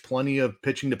 There's plenty of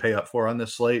pitching to pay up for on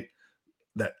this slate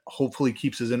that hopefully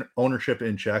keeps his ownership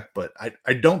in check, but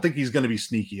I don't think he's going to be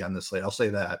sneaky on this slate. I'll say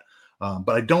that.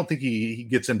 But I don't think he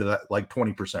gets into that like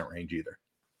 20% range either.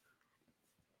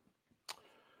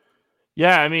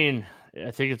 Yeah, I mean,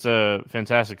 I think it's a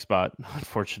fantastic spot,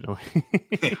 unfortunately.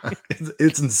 Yeah,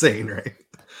 it's insane, right?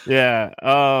 Yeah.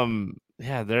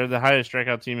 Yeah, they're the highest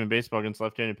strikeout team in baseball against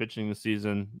left-handed pitching this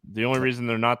season. The only reason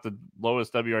they're not the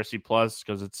lowest WRC plus,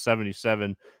 because it's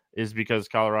 77, is because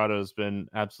Colorado has been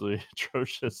absolutely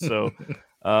atrocious. So,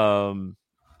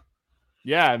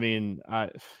 yeah, I mean,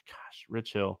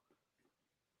 Rich Hill.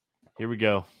 Here we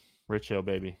go. Rich Hill,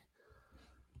 baby.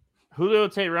 Julio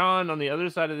Teheran on the other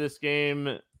side of this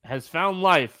game has found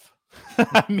life.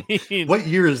 I mean, what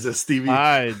year is this, Stevie?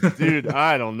 I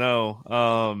don't know.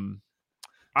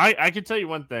 I can tell you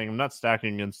one thing. I'm not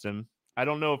stacking against him. I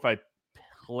don't know if I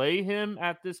play him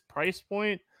at this price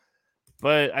point,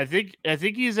 but I think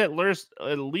he's at least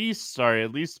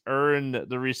earned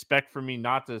the respect for me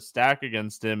not to stack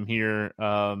against him here.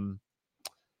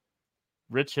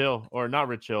 Rich Hill, or not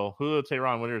Rich Hill, Julio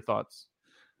Teheran. What are your thoughts?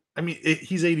 I mean,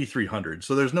 he's 8,300,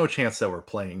 so there's no chance that we're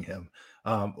playing him.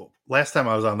 Last time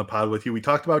I was on the pod with you, we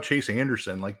talked about Chase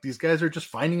Anderson. Like, these guys are just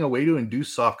finding a way to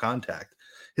induce soft contact.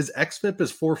 His xFIP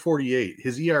is 448.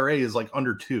 His ERA is like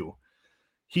under 2.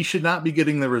 He should not be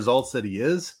getting the results that he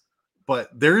is, but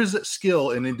there is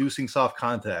skill in inducing soft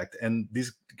contact, and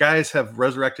these guys have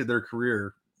resurrected their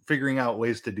career figuring out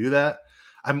ways to do that.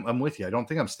 I'm with you. I don't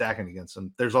think I'm stacking against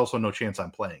him. There's also no chance I'm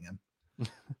playing him.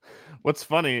 What's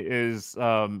funny is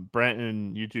Brent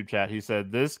in YouTube chat, he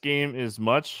said this game is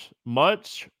must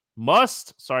watch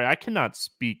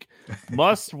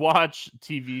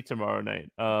TV tomorrow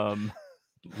night.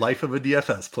 Life of a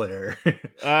DFS player.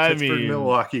 I mean,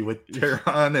 Milwaukee with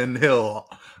Teheran and Hill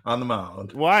on the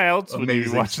mound. Why else would you be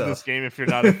watching this game if you're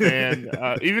not a fan?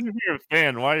 Even if you're a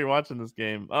fan, why are you watching this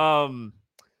game?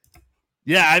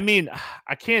 Yeah, I mean,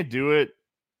 I can't do it.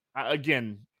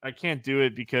 I can't do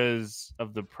it because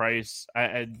of the price.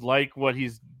 I like what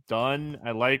he's done.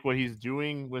 I like what he's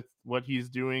doing with what he's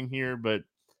doing here, but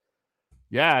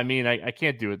yeah, I mean, I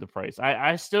can't do it the price.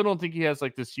 I still don't think he has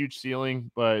like this huge ceiling,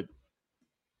 but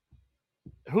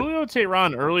Julio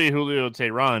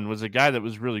Teheran was a guy that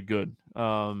was really good.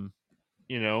 You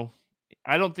know,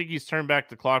 I don't think he's turned back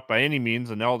the clock by any means,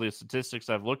 and all the statistics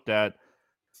I've looked at,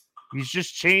 he's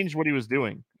just changed what he was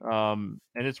doing, and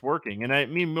it's working. And I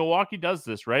mean, Milwaukee does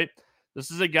this, right?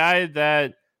 This is a guy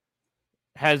that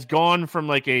has gone from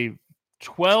like a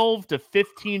 12 to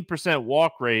 15%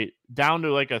 walk rate down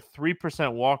to like a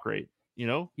 3% walk rate. You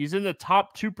know, he's in the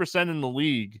top 2% in the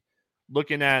league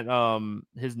looking at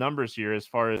his numbers here as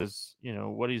far as, you know,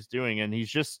 what he's doing. And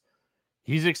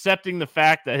he's accepting the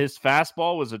fact that his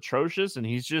fastball was atrocious, and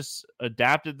he's just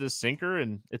adapted this sinker,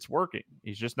 and it's working.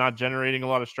 He's just not generating a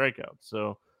lot of strikeouts.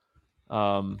 So,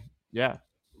 yeah.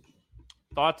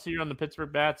 Thoughts here on the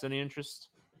Pittsburgh bats? Any interest?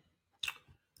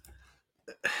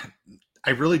 I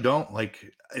really don't.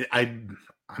 Like, I'm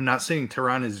not saying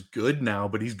Teheran is good now,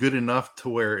 but he's good enough to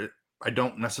where I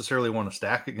don't necessarily want to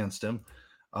stack against him.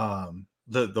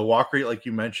 The walk rate, like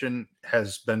you mentioned,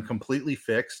 has been completely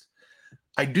fixed.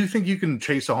 I do think you can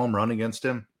chase a home run against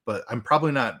him, but I'm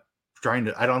probably not trying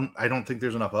to. I don't think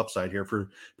there's enough upside here for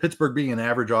Pittsburgh being an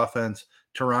average offense.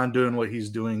 Teheran doing what he's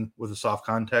doing with a soft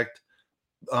contact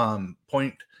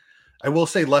point. I will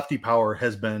say lefty power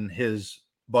has been his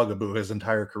bugaboo his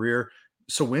entire career.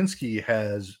 Sawinski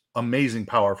has amazing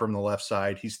power from the left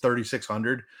side. He's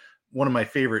 3,600. One of my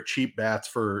favorite cheap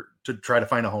bats to try to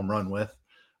find a home run with.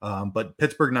 But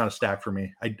Pittsburgh, not a stack for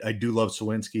me. I do love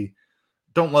Sawinski.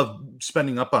 Don't love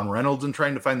spending up on Reynolds and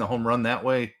trying to find the home run that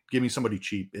way. Give me somebody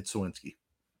cheap. It's Sawinski.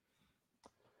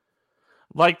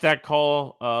 Like that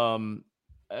call.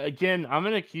 Again, I'm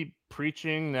going to keep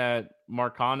preaching that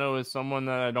Marcano is someone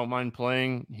that I don't mind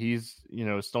playing. He's, you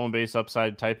know, stolen base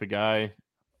upside type of guy.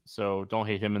 So don't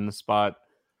hate him in the spot.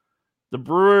 The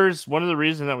Brewers, one of the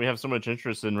reasons that we have so much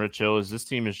interest in Rich Hill is this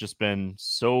team has just been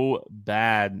so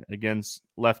bad against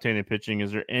left-handed pitching.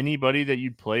 Is there anybody that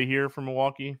you'd play here for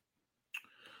Milwaukee?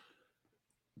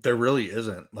 There really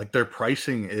isn't. Like their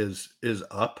pricing is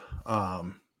up.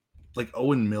 Like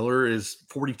Owen Miller is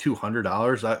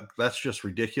 $4,200. That's just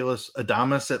ridiculous.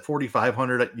 Adames at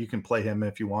 $4,500. You can play him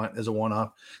if you want as a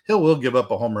one-off. Will give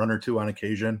up a home run or two on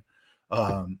occasion.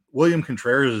 William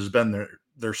Contreras has been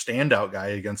their standout guy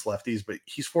against lefties, but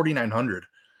he's $4,900.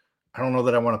 I don't know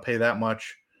that I want to pay that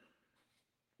much.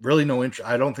 Really no interest.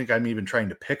 I don't think I'm even trying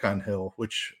to pick on Hill,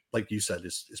 which, like you said,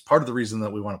 is part of the reason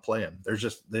that we want to play him.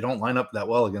 They don't line up that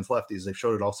well against lefties. They've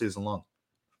showed it all season long.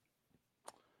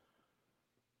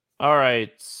 All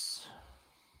right.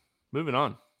 Moving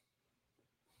on.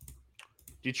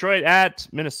 Detroit at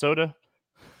Minnesota.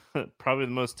 Probably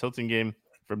the most tilting game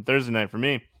from Thursday night for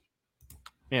me.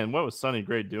 Man, what was Sonny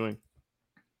Gray doing?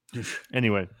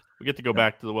 Anyway, we get to go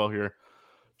back to the well here.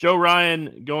 Joe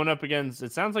Ryan going up against,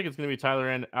 it sounds like it's going to be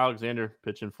Tyler Alexander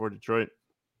pitching for Detroit.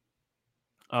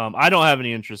 I don't have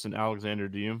any interest in Alexander.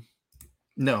 Do you?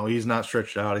 No, he's not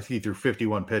stretched out. I think he threw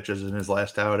 51 pitches in his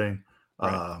last outing.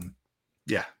 Right.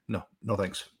 Yeah, no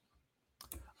thanks.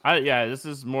 This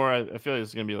is more, I feel like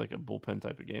it's going to be like a bullpen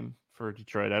type of game for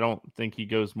Detroit. I don't think he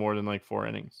goes more than like 4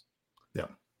 innings. Yeah.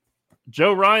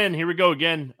 Joe Ryan, here we go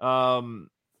again.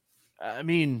 I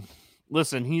mean,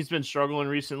 listen, he's been struggling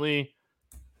recently.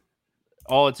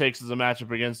 All it takes is a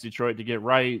matchup against Detroit to get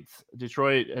right.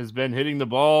 Detroit has been hitting the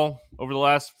ball over the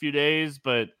last few days,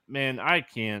 but man, I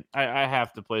can't. I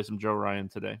have to play some Joe Ryan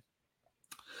today.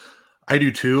 I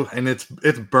do too, and it's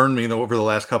burned me over the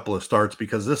last couple of starts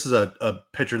because this is a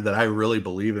pitcher that I really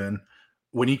believe in.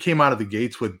 When he came out of the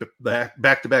gates with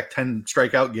back-to-back 10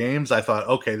 strikeout games, I thought,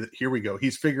 okay, here we go.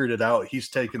 He's figured it out. He's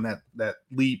taken that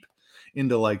leap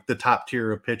into like the top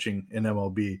tier of pitching in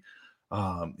MLB.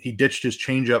 He ditched his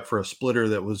changeup for a splitter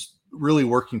that was really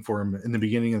working for him in the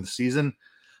beginning of the season.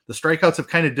 The strikeouts have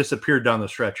kind of disappeared down the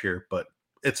stretch here, but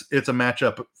it's a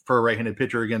matchup for a right-handed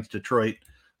pitcher against Detroit.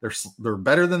 They're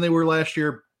better than they were last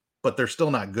year, but they're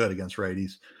still not good against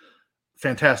righties.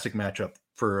 Fantastic matchup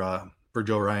for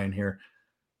Joe Ryan here.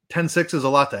 10-6 is a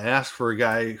lot to ask for a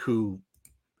guy who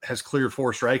has cleared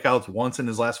 4 strikeouts once in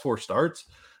his last 4 starts,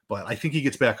 but I think he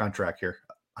gets back on track here.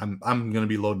 I'm going to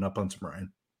be loading up on some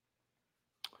Ryan.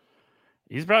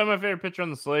 He's probably my favorite pitcher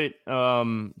on the slate,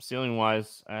 ceiling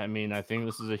wise. I mean, I think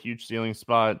this is a huge ceiling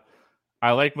spot.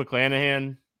 I like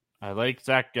McClanahan. I like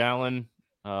Zach Gallen.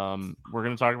 We're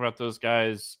going to talk about those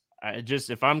guys.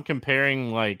 If I'm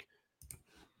comparing like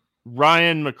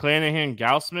Ryan, McClanahan,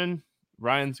 Gausman,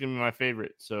 Ryan's going to be my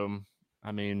favorite. So,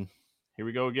 I mean, here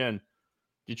we go again.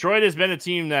 Detroit has been a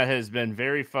team that has been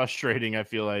very frustrating, I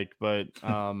feel like, but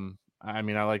I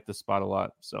mean, I like this spot a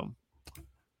lot. So,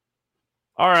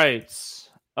 all right.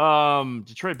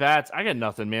 Detroit bats. I got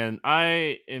nothing, man.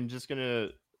 I am just going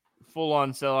to full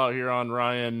on sell out here on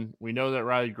Ryan. We know that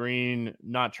Riley Green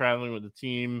not traveling with the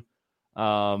team.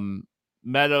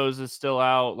 Meadows is still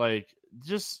out.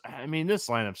 This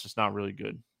lineup's just not really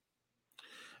good.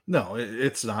 No,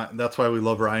 it's not. That's why we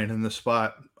love Ryan in this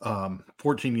spot.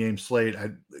 14 game slate.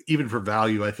 Even for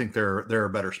value, I think there are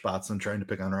better spots than trying to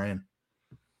pick on Ryan.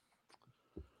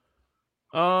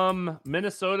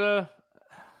 Minnesota.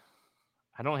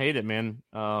 I don't hate it, man.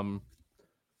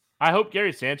 I hope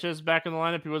Gary Sanchez is back in the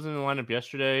lineup. He wasn't in the lineup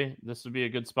yesterday. This would be a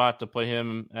good spot to play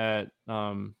him at.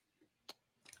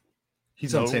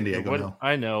 He's on San Diego now.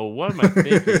 I know. What am I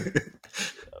thinking?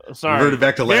 Sorry. Reverted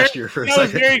back to last year for a second. I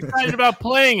was very excited about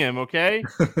playing him, okay?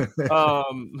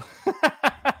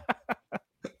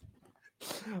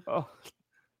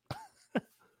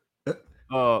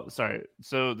 Oh, sorry.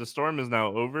 So the storm is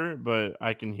now over, but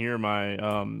I can hear my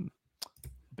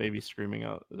baby screaming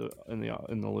out in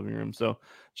the living room. So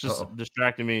it's just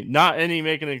distracting me. Not any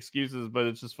making excuses, but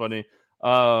it's just funny.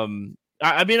 I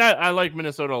like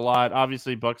Minnesota a lot.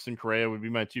 Obviously, Buxton Correa would be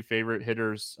my 2 favorite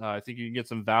hitters. I think you can get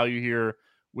some value here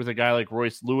with a guy like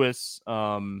Royce Lewis.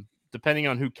 Depending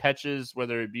on who catches,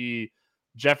 whether it be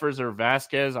Jeffers or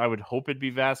Vasquez, I would hope it'd be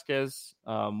Vasquez.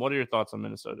 What are your thoughts on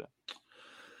Minnesota?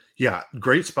 Yeah,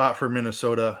 great spot for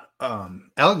Minnesota.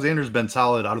 Alexander's been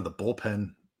solid out of the bullpen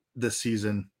this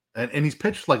season, and he's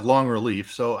pitched like long relief,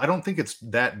 so I don't think it's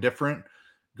that different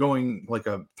going like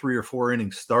a 3 or 4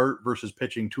 inning start versus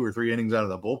pitching 2 or 3 innings out of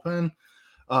the bullpen.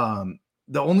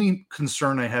 The only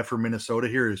concern I have for Minnesota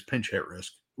here is pinch hit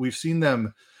risk. We've seen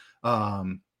them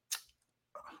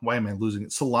why am I losing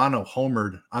it? Solano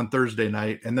homered on Thursday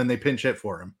night, and then they pinch hit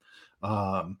for him.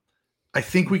 I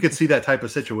think we could see that type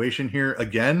of situation here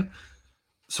again.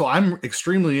 So I'm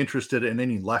extremely interested in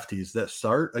any lefties that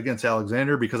start against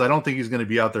Alexander because I don't think he's going to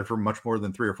be out there for much more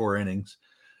than 3 or 4 innings.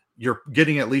 You're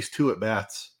getting at least 2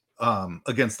 at-bats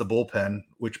against the bullpen,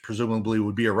 which presumably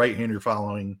would be a right-hander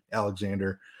following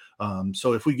Alexander.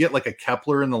 So if we get like a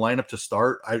Kepler in the lineup to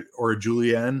start, or a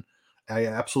Julian, I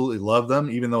absolutely love them,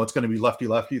 even though it's going to be lefty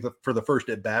for the first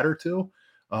at bat or two.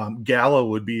 Gallo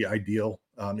would be ideal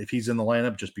if he's in the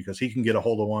lineup, just because he can get a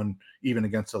hold of one even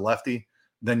against a lefty.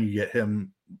 Then you get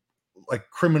him like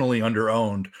criminally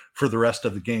underowned for the rest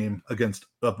of the game against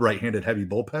a right-handed heavy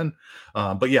bullpen.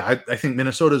 But yeah, I think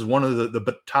Minnesota is one of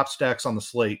the top stacks on the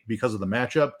slate because of the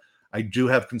matchup. I do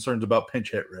have concerns about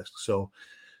pinch hit risk. So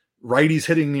righties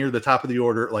hitting near the top of the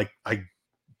order, like I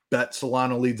bet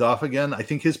Solano leads off again. I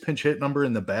think his pinch hit number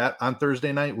in the bat on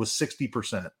Thursday night was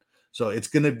 60%. So it's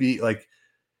going to be like,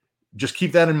 just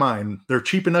keep that in mind. They're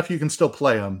cheap enough you can still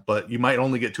play them, but you might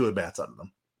only get 2 at bats out of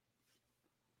them.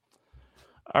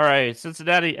 All right,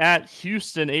 Cincinnati at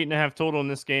Houston, 8.5 total in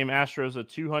this game. Astros a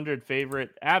 200 favorite.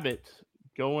 Abbott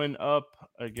going up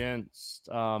against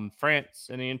France.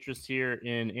 Any interest here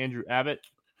in Andrew Abbott?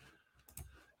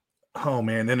 Oh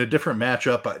man, in a different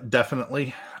matchup,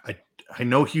 definitely. I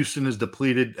know Houston is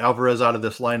depleted. Alvarez out of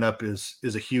this lineup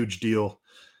is a huge deal.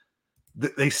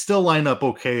 They still line up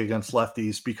okay against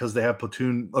lefties because they have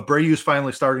platoon. Abreu's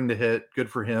finally starting to hit. Good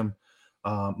for him.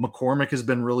 McCormick has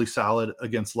been really solid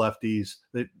against lefties.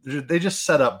 They just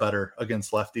set up better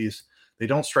against lefties. They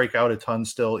don't strike out a ton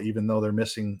still, even though they're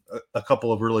missing a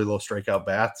couple of really low strikeout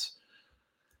bats.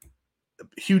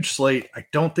 Huge slate. I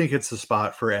don't think it's the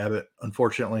spot for Abbott,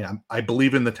 unfortunately. I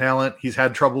believe in the talent. He's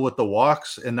had trouble with the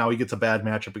walks, and now he gets a bad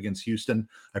matchup against Houston.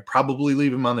 I probably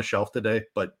leave him on the shelf today,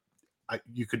 but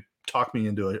you could talk me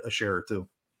into a share or two.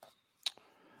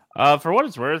 For what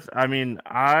it's worth, I mean,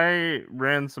 I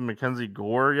ran some Mackenzie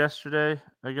Gore yesterday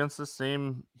against the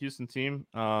same Houston team.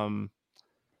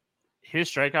 His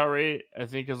strikeout rate, I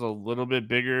think, is a little bit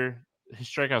bigger. His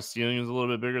strikeout ceiling is a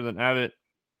little bit bigger than Abbott.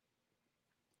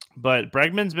 But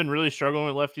Bregman's been really struggling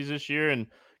with lefties this year, and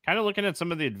kind of looking at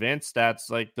some of the advanced stats,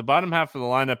 like the bottom half of the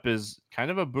lineup is kind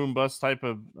of a boom bust type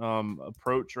of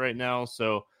approach right now.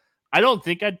 So I don't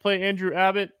think I'd play Andrew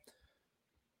Abbott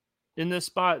in this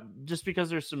spot just because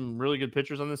there's some really good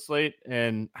pitchers on this slate.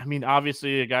 And I mean,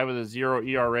 obviously a guy with a 0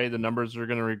 ERA, the numbers are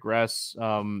going to regress.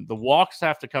 The walks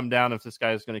have to come down if this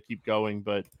guy is going to keep going.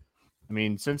 But I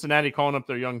mean, Cincinnati calling up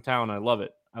their young town. I love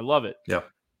it. Yeah.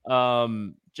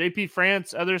 JP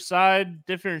France, other side,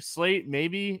 different slate.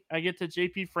 Maybe I get to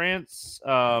JP France.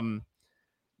 20.6%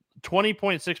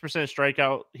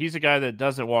 strikeout. He's a guy that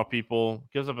doesn't walk people,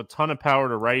 gives up a ton of power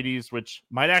to righties, which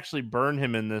might actually burn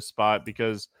him in this spot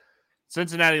because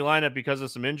Cincinnati lineup, because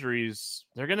of some injuries,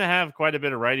 they're going to have quite a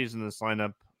bit of righties in this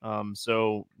lineup.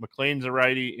 So McLean's a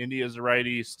righty, India's a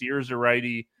righty, Steer's a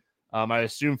righty. I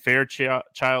assume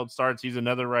Fairchild starts. He's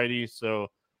another righty. So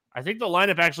I think the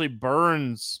lineup actually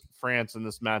burns France in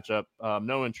this matchup.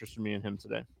 No interest for me in him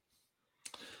today.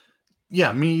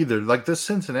 Yeah, me either. Like, this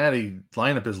Cincinnati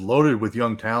lineup is loaded with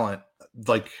young talent.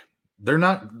 Like, they're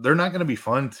not going to be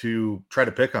fun to try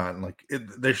to pick on. Like,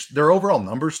 their overall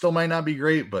numbers still might not be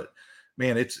great, but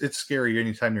man, it's scary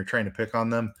anytime you're trying to pick on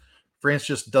them. France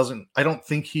just doesn't. I don't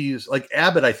think he's like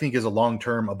Abbott. I think is a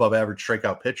long-term above average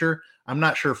strikeout pitcher. I'm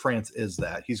not sure France is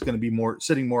that. He's going to be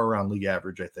sitting more around league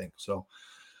average, I think. So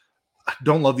I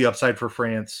don't love the upside for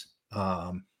France.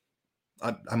 I'm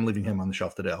leaving him on the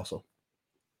shelf today also.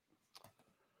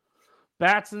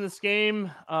 Bats in this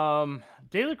game.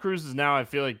 De La Cruz is now, I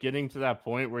feel like, getting to that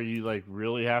point where you like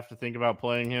really have to think about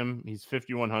playing him. He's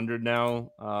 5,100 now.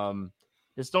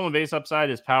 His stolen base upside,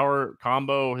 his power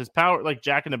combo, his power, like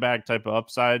jack in the bag type of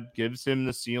upside, gives him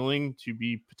the ceiling to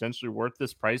be potentially worth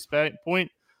this price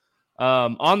point.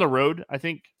 On the road, I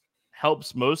think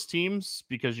helps most teams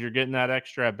because you're getting that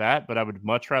extra at bat, but I would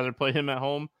much rather play him at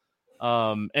home.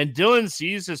 And Dylan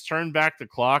Cease has turned back the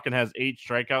clock and has 8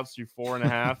 strikeouts through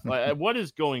 4.5. Like, what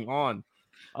is going on?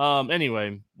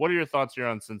 Anyway, what are your thoughts here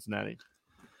on Cincinnati?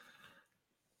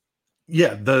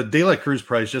 Yeah, the De La Cruz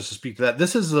price, just to speak to that,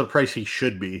 this is the price he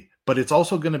should be, but it's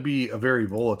also going to be a very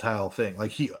volatile thing.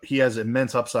 Like, he has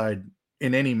immense upside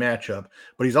in any matchup,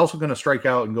 but he's also going to strike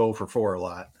out and go for 4 a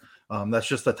lot. That's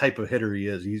just the type of hitter he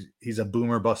is. He's a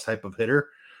boomer bust type of hitter.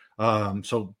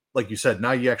 So like you said,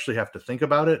 now you actually have to think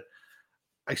about it.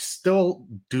 I still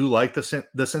do like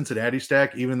the Cincinnati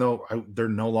stack, even though they're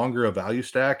no longer a value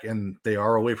stack and they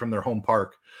are away from their home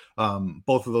park.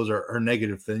 Both of those are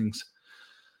negative things.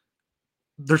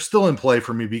 They're still in play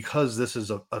for me because this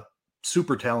is a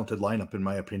super talented lineup, in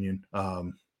my opinion.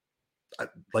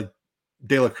 Like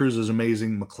De La Cruz is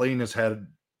amazing. McLean has had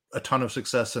a ton of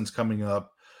success since coming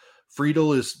up.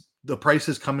 Friedel the price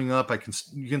is coming up.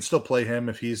 You can still play him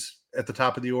if he's at the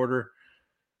top of the order.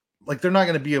 Like, they're not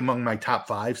going to be among my top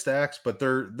 5 stacks, but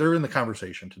they're in the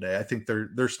conversation today. I think they're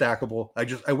stackable.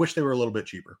 I wish they were a little bit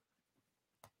cheaper.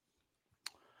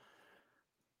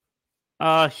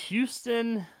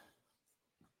 Houston's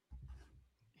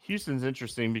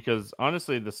interesting because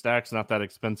honestly, the stack's not that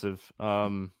expensive.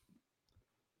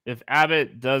 If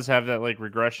Abbott does have that like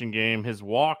regression game, his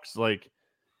walks, like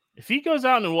if he goes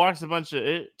out and walks a bunch of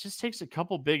it, just takes a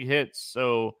couple big hits.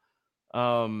 So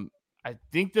I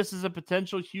think this is a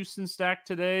potential Houston stack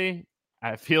today.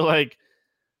 I feel like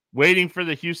waiting for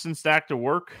the Houston stack to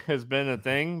work has been a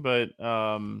thing, but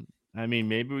I mean,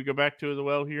 maybe we go back to the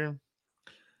well here.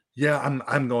 Yeah,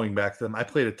 I'm going back to them. I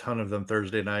played a ton of them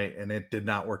Thursday night, and it did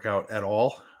not work out at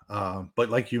all. But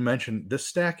like you mentioned, this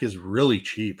stack is really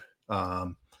cheap.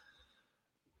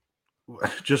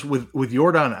 Just with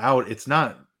Jordan out, it's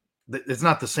not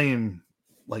the same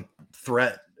like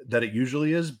threat that it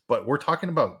usually is. But we're talking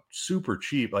about super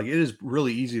cheap. Like it is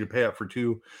really easy to pay up for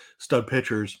two stud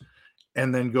pitchers,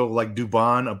 and then go like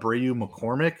Dubon, Abreu,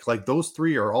 McCormick. Like those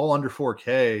three are all under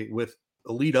 4K with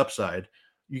elite upside.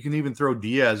 You can even throw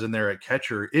Diaz in there at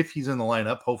catcher if he's in the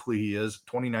lineup. Hopefully he is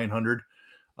 2,900.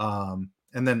 And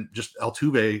then just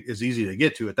Altuve is easy to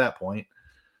get to at that point.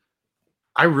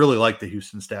 I really like the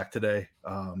Houston stack today.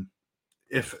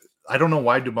 If I don't know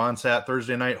why Dubon sat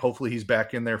Thursday night, hopefully he's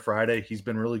back in there Friday. He's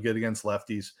been really good against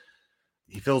lefties.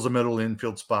 He fills a middle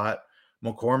infield spot.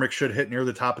 McCormick should hit near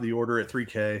the top of the order at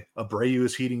 3K. Abreu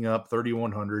is heating up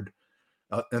 3,100.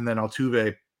 And then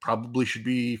Altuve probably should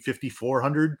be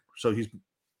 5,400. So he's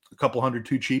a couple hundred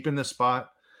too cheap in this spot.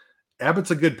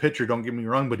 Abbott's a good pitcher, don't get me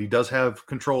wrong, but he does have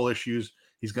control issues.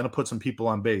 He's going to put some people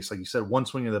on base. Like you said, one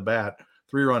swing of the bat,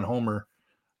 3-run homer.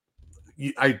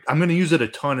 I'm going to use it a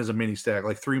ton as a mini stack.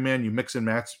 Like 3-man, you mix and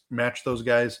match those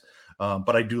guys.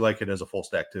 But I do like it as a full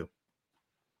stack too.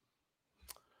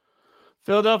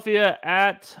 Philadelphia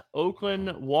at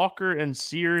Oakland. Walker and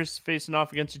Sears facing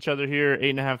off against each other here.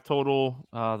 8.5 total.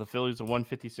 The Phillies are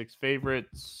 156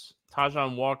 favorites.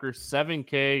 Tajon Walker,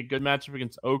 7K. Good matchup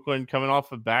against Oakland, coming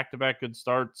off of back-to-back good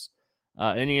starts.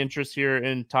 Any interest here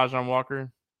in Tajon Walker?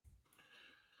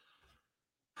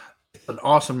 An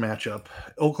awesome matchup.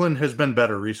 Oakland has been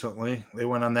better recently. They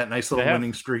went on that nice little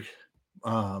winning streak,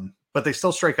 but they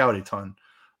still strike out a ton.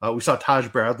 We saw Taj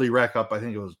Bradley rack up, I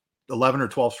think it was 11 or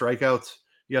 12 strikeouts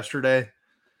yesterday.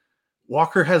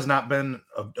 Walker has not been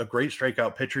a great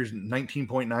strikeout pitcher. He's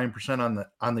 19.9%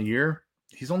 on the year.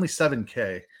 He's only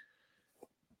 7K.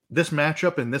 This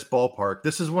matchup in this ballpark,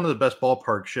 this is one of the best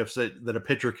ballpark shifts that a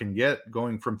pitcher can get,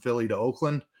 going from Philly to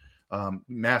Oakland.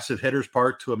 Massive hitter's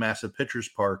park to a massive pitcher's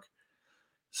park.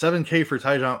 7K for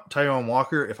Taijuan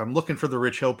Walker. If I'm looking for the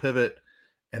Rich Hill pivot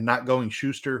and not going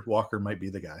Schuster, Walker might be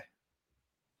the guy.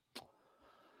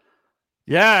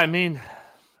 Yeah, I mean,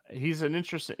 it's an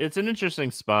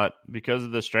interesting spot because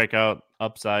of the strikeout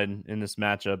upside in this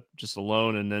matchup just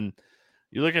alone. And then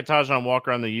you look at Tajon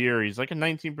Walker on the year, he's like a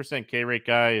 19% K rate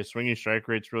guy. His swinging strike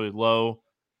rate's really low.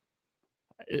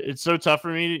 It's so tough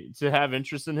for me to have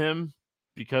interest in him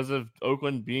because of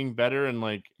Oakland being better and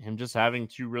like him just having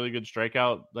two really good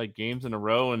strikeout like games in a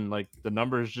row. And like the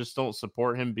numbers just don't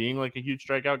support him being like a huge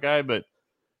strikeout guy, but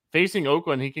facing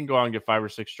Oakland, he can go out and get 5 or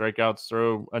 6 strikeouts,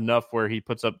 throw enough where he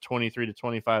puts up 23 to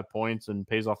 25 points and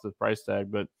pays off the price tag.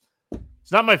 But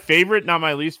it's not my favorite, not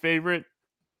my least favorite.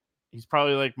 He's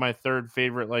probably like my third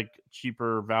favorite, like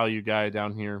cheaper value guy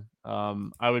down here.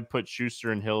 I would put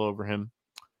Schuster and Hill over him.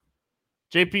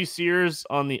 JP Sears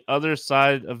on the other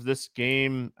side of this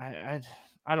game. I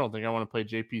don't think I want to play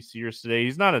JP Sears today.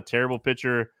 He's not a terrible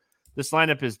pitcher. This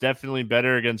lineup is definitely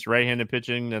better against right-handed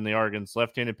pitching than they are against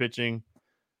left-handed pitching.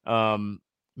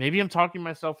 Maybe I'm talking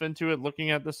myself into it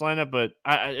looking at this lineup, but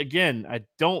I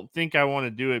don't think I want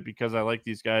to do it because I like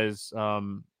these guys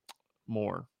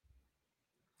more.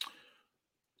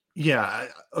 Yeah, I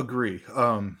agree.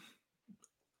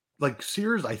 Like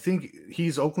Sears, I think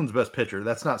he's Oakland's best pitcher.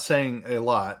 That's not saying a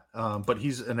lot, but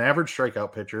he's an average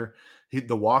strikeout pitcher.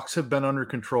 The walks have been under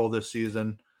control this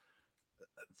season.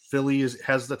 Philly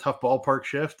has the tough ballpark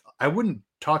shift. I wouldn't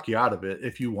talk you out of it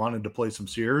if you wanted to play some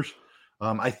Sears.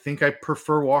 I think I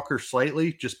prefer Walker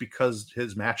slightly just because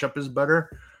his matchup is better.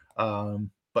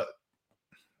 But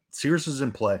Sears is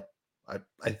in play.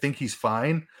 I think he's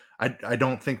fine. I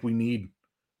don't think we need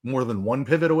more than one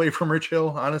pivot away from Rich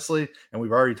Hill, honestly. And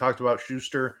we've already talked about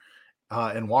Schuster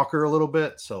and Walker a little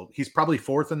bit. So he's probably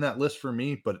fourth in that list for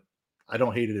me, but I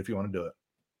don't hate it if you want to do it.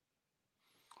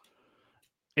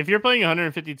 If you're playing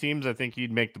 150 teams, I think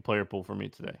you'd make the player pool for me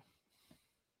today.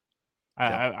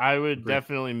 I would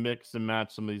definitely mix and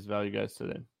match some of these value guys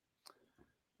today.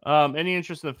 Any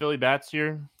interest in the Philly bats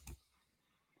here?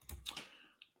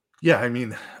 Yeah, I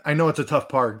mean, I know it's a tough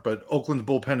park, but Oakland's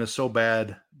bullpen is so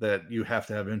bad that you have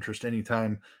to have interest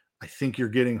anytime. I think you're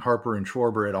getting Harper and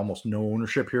Schwarber at almost no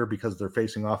ownership here because they're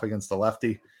facing off against the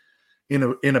lefty.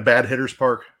 in a bad hitter's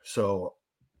park. So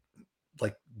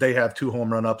like they have 2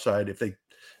 home run upside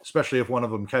especially if one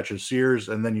of them catches Sears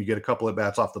and then you get a couple of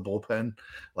bats off the bullpen,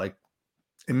 like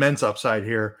immense upside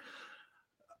here.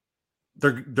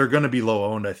 They're going to be low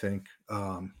owned, I think.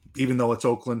 Even though it's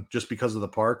Oakland, just because of the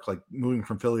park, like moving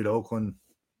from Philly to Oakland,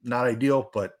 not ideal,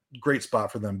 but great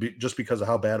spot for them just because of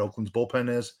how bad Oakland's bullpen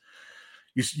is.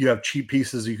 You have cheap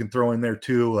pieces you can throw in there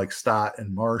too, like Stott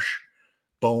and Marsh,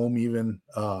 Bohm even.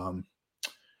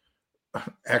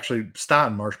 Actually, Stott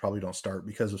and Marsh probably don't start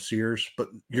because of Sears, but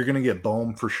you're going to get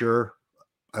Bohm for sure.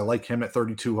 I like him at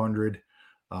 3,200.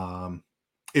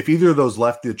 If either of those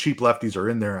the cheap lefties are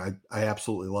in there, I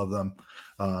absolutely love them.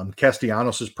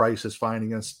 Castellanos' price is fine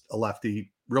against a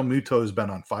lefty. Real Muto has been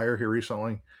on fire here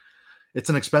recently. It's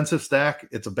an expensive stack.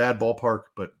 It's a bad ballpark,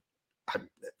 but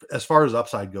as far as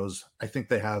upside goes, I think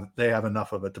they have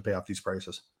enough of it to pay off these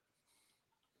prices.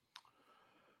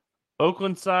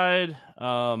 Oakland side,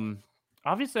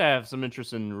 obviously I have some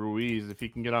interest in Ruiz. If he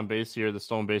can get on base here, the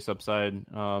stolen base upside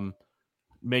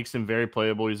makes him very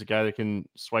playable. He's a guy that can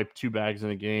swipe 2 bags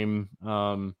in a game.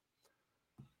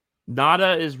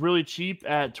 Nada is really cheap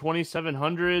at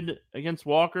 2,700 against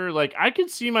Walker. Like I could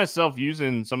see myself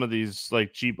using some of these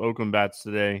like cheap Oakland bats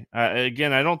today.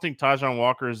 Again, I don't think Tajon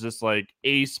Walker is this like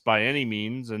ace by any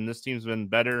means, and this team's been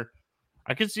better.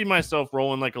 I could see myself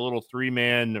rolling like a little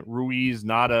 3-man Ruiz,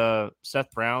 Nada, Seth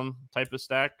Brown type of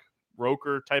stack,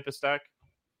 Roker type of stack.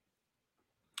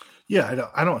 Yeah,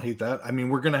 I don't hate that. I mean,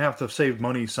 we're going to have to save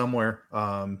money somewhere.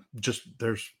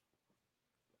 There's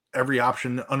every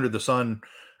option under the sun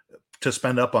to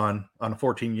spend up on a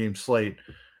 14-game slate.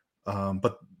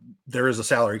 But there is a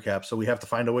salary cap, so we have to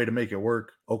find a way to make it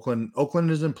work. Oakland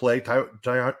is in play.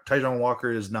 Tajon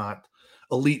Walker is not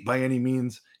elite by any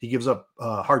means. He gives up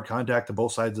hard contact to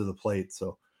both sides of the plate.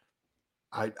 So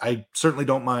I certainly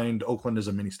don't mind Oakland as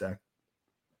a mini stack.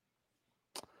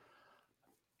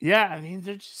 Yeah, I mean,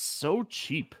 they're just so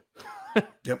cheap.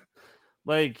 Yep.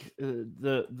 Like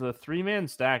the 3-man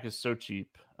stack is so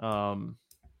cheap.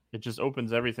 It just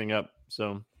opens everything up.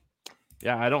 So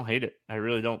yeah, I don't hate it. I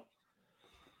really don't.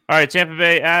 All right, Tampa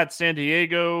Bay at San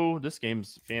Diego. This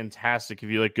game's fantastic if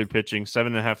you like good pitching.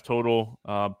 7.5 total.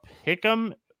 Pick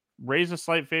 'em. Raise a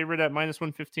slight favorite at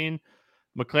 -115.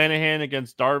 McClanahan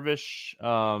against Darvish.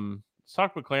 Let's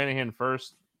talk McClanahan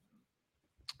first.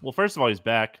 Well, first of all, he's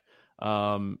back.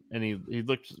 And he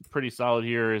looked pretty solid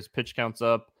here. His pitch count's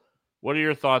up. What are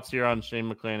your thoughts here on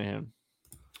Shane McClanahan?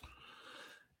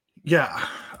 Yeah,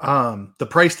 the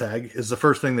price tag is the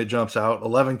first thing that jumps out.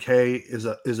 $11K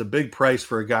is a big price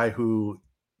for a guy who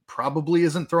probably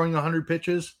isn't throwing 100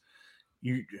 pitches.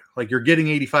 You're getting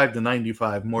 85 to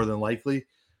 95 more than likely,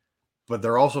 but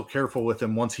they're also careful with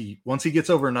him once he gets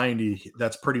over 90.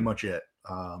 That's pretty much it.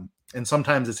 And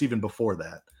sometimes it's even before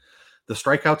that. The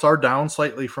strikeouts are down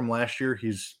slightly from last year.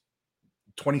 He's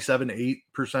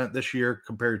 27.8% this year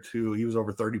compared to he was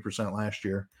over 30% last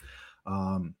year.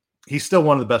 He's still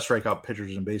one of the best strikeout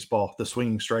pitchers in baseball. The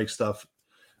swinging strike stuff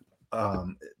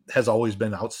has always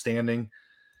been outstanding.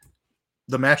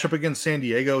 The matchup against San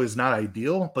Diego is not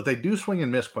ideal, but they do swing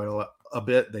and miss quite a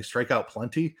bit. They strike out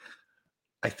plenty.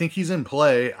 I think he's in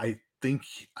play. I think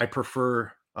I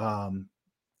prefer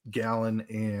Gallen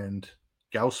and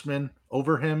Gausman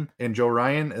over him and Joe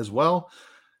Ryan as well.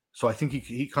 So I think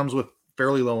he comes with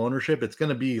fairly low ownership. It's going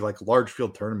to be like a large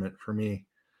field tournament for me.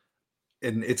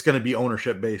 And it's going to be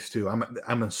ownership based too.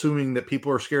 I'm assuming that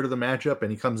people are scared of the matchup and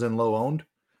he comes in low owned.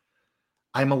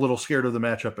 I'm a little scared of the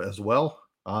matchup as well.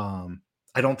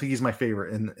 I don't think he's my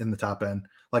favorite in the top end.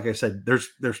 Like I said, there's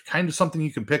kind of something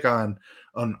you can pick on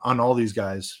all these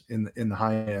guys in the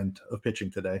high end of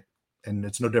pitching today. And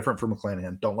it's no different for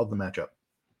McClanahan. Don't love the matchup.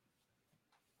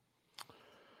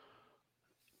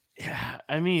 Yeah,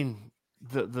 I mean,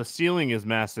 the ceiling is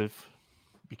massive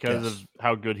because of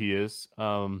how good he is.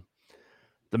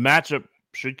 The matchup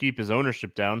should keep his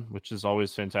ownership down, which is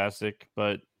always fantastic.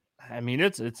 But I mean,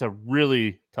 it's a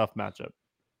really tough matchup.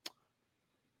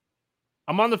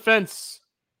 I'm on the fence.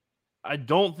 I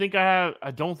don't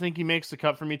think he makes the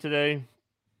cut for me today.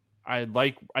 I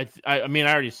mean,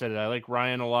 I already said it. I like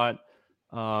Ryan a lot.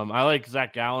 I like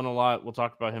Zach Gallen a lot. We'll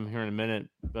talk about him here in a minute,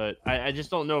 but I just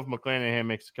don't know if McClanahan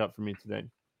makes the cut for me today.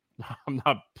 I'm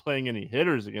not playing any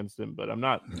hitters against him, but I'm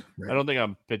not. Right. I don't think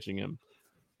I'm pitching him.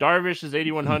 Darvish is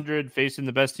 8,100, facing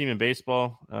the best team in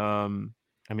baseball.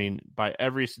 I mean, by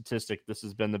every statistic, this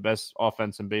has been the best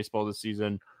offense in baseball this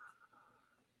season.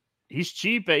 He's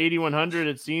cheap at 8,100.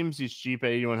 It seems he's cheap at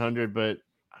 8,100, but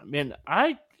man,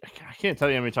 I can't tell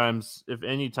you how many times, if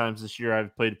any times this year,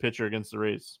 I've played a pitcher against the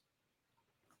Rays.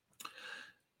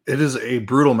 It is a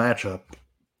brutal matchup.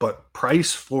 but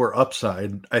price for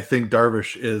upside, I think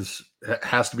Darvish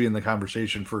has to be in the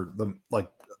conversation for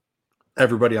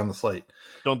everybody on the slate.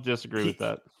 Don't disagree with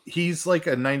that. He's like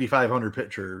a 9,500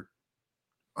 pitcher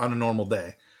on a normal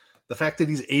day. The fact that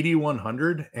he's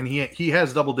 8,100 and he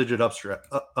has double-digit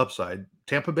upside.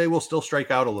 Tampa Bay will still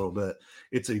strike out a little bit.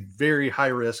 It's a very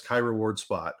high-risk, high-reward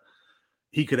spot.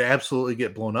 He could absolutely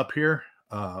get blown up here.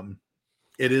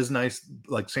 It is nice.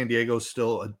 Like San Diego's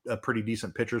still a pretty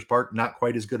decent pitcher's park, not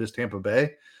quite as good as Tampa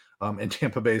Bay. And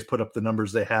Tampa Bay's put up the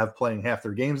numbers they have playing half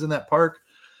their games in that park.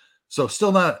 So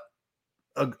still not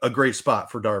a great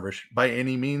spot for Darvish by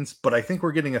any means, but I think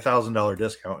we're getting $1,000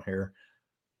 discount here.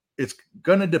 It's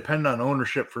going to depend on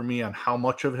ownership for me on how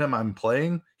much of him I'm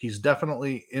playing. He's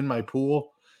definitely in my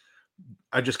pool.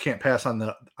 I just can't pass on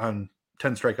 10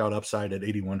 strikeout upside at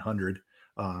 8,100.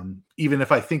 Even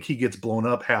if I think he gets blown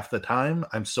up half the time,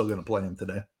 I'm still going to play him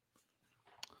today.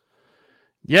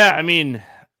 Yeah, I mean,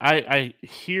 I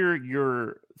hear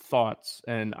your thoughts,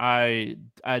 and I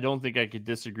don't think I could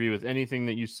disagree with anything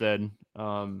that you said.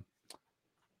 In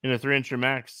a 3-incher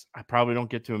max, I probably don't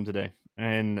get to him today.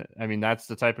 And I mean, that's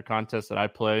the type of contest that I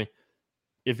play.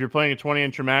 If you're playing a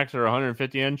 20-incher max or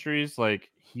 150 entries, like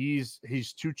he's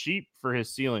too cheap for his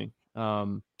ceiling.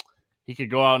 He could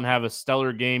go out and have a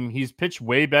stellar game. He's pitched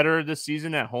way better this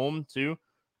season at home too,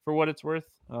 for what it's worth.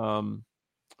 So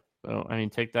I mean,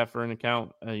 take that for an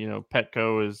account.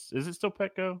 Petco is it still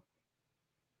Petco?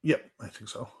 Yep, I think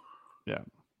so. Yeah.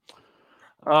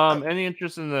 Any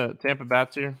interest in the Tampa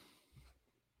Bats here?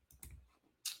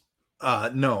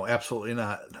 No, absolutely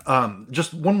not.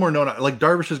 Just one more note. Like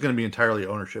Darvish is going to be entirely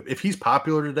ownership. If he's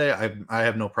popular today, I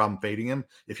have no problem fading him.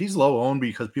 If he's low owned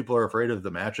because people are afraid of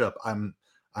the matchup,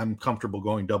 I'm comfortable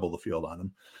going double the field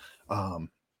on him.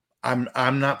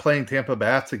 I'm not playing Tampa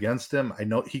Bats against him. I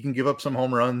know he can give up some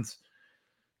home runs.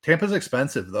 Tampa's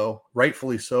expensive though,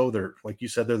 rightfully so. They're, like you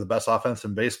said, they're the best offense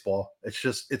in baseball.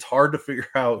 It's hard to figure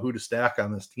out who to stack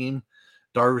on this team.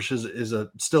 Darvish is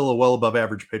still a well above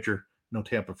average pitcher. No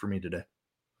Tampa for me today.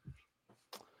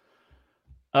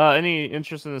 Any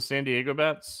interest in the San Diego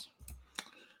Bats?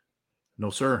 No,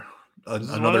 sir.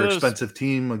 Another expensive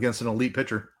team against an elite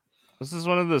pitcher. This is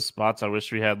one of the spots I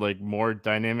wish we had like more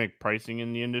dynamic pricing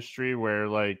in the industry, where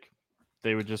like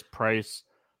they would just price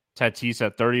Tatis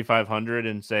at 3,500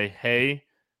 and say, "Hey,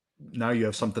 now you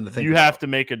have something to think. You have to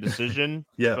make a decision."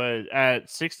 Yeah. But at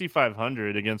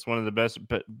 6,500 against one of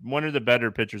the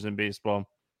better pitchers in baseball,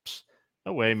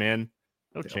 no way, man.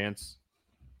 No chance.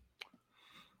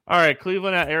 All right,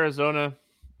 Cleveland at Arizona.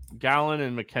 Gallen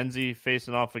and McKenzie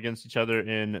facing off against each other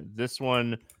in this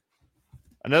one.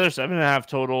 Another 7.5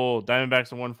 total.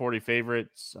 Diamondbacks are 140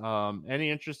 favorites. Any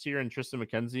interest here in Tristan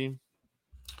McKenzie?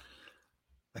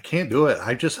 I can't do it.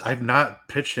 I've not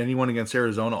pitched anyone against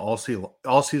Arizona all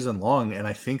season long, and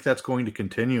I think that's going to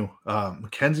continue.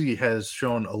 McKenzie has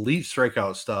shown elite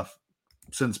strikeout stuff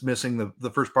since missing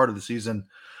the first part of the season.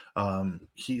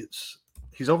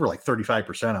 He's over like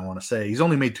 35%, I want to say. He's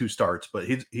only made 2 starts, but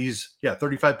he's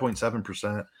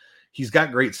 35.7%. He's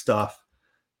got great stuff.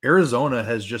 Arizona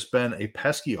has just been a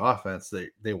pesky offense.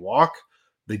 They walk,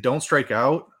 they don't strike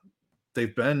out.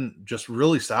 They've been just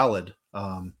really solid.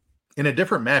 In a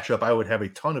different matchup, I would have a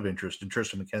ton of interest in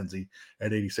Tristan McKenzie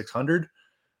at 8,600.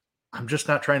 I'm just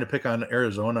not trying to pick on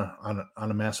Arizona on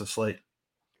a massive slate.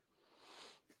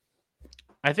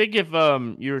 I think if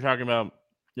you were talking about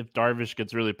if Darvish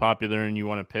gets really popular and you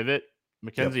want to pivot,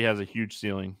 McKenzie has a huge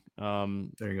ceiling.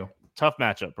 There you go. Tough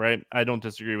matchup, right? I don't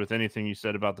disagree with anything you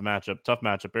said about the matchup. Tough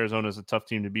matchup. Arizona is a tough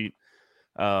team to beat,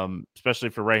 especially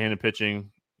for right-handed pitching.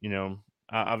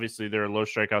 Obviously they're a low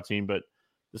strikeout team, but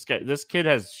this kid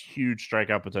has huge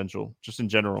strikeout potential just in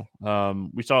general.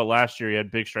 We saw it last year. He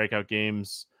had big strikeout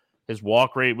games. His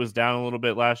walk rate was down a little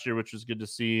bit last year, which was good to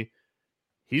see.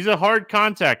 He's a hard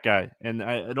contact guy, and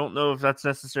I don't know if that's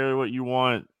necessarily what you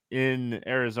want in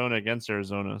Arizona against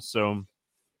Arizona. So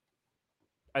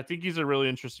I think he's a really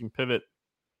interesting pivot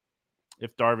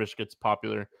if Darvish gets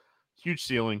popular. Huge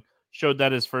ceiling. Showed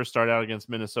that his first start out against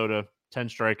Minnesota, 10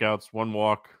 strikeouts, 1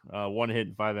 walk, 1 hit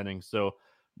in 5 innings. So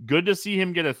good to see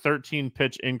him get a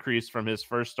 13-pitch increase from his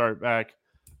first start back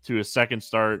to his second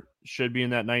start. Should be in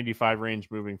that 95 range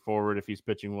moving forward if he's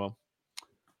pitching well.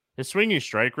 His swinging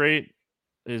strike rate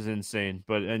is insane,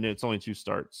 and it's only 2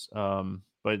 starts.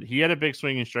 But he had a big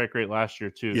swinging strike rate last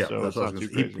year too. Yeah, so it's not too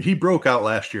crazy. He broke out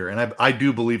last year, and I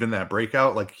do believe in that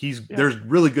breakout. Like there's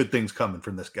really good things coming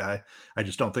from this guy. I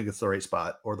just don't think it's the right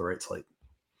spot or the right slate.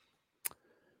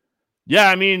 Yeah,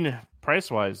 I mean,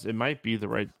 price-wise, it might be the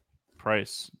right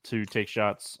price to take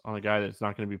shots on a guy that's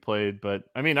not going to be played. But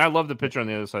I mean, I love the pitcher on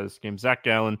the other side of this game. Zach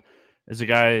Gallen, is a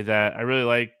guy that I really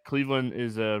like. Cleveland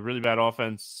is a really bad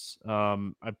offense.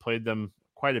 I played them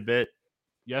quite a bit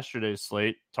yesterday's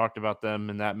slate, talked about them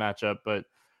in that matchup, but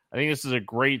I think this is a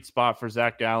great spot for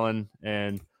Zach Gallen.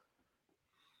 And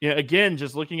yeah, again,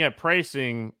 just looking at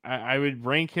pricing, I would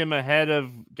rank him ahead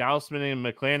of Gausman and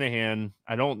McClanahan.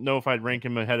 I don't know if I'd rank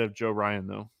him ahead of Joe Ryan,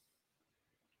 though.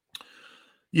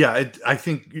 Yeah, I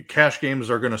think cash games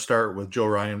are going to start with Joe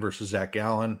Ryan versus Zach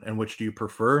Gallen. And which do you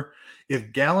prefer?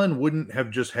 If Gallen wouldn't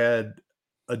have just had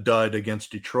a dud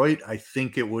against Detroit, I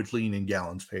think it would lean in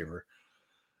Gallen's favor.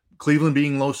 Cleveland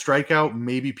being low strikeout,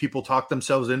 maybe people talk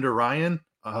themselves into Ryan.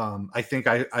 I think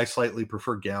I slightly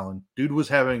prefer Gallen. Dude was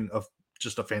having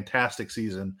just a fantastic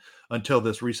season until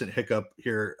this recent hiccup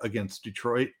here against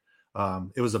Detroit.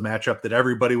 It was a matchup that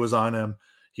everybody was on him.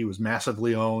 He was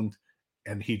massively owned,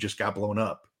 and he just got blown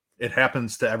up. It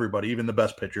happens to everybody, even the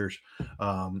best pitchers.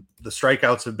 The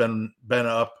strikeouts have been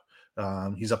up.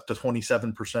 He's up to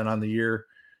 27% on the year.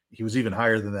 He was even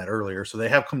higher than that earlier, so they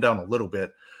have come down a little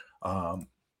bit.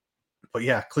 But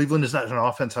yeah, Cleveland is not an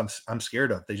offense I'm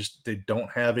scared of. They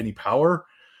don't have any power.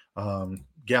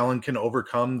 Gallen can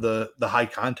overcome the high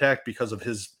contact because of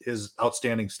his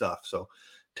outstanding stuff. So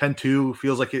 10-2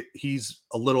 feels like he's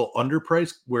a little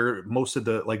underpriced, where most of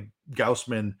the like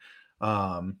Gausman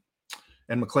and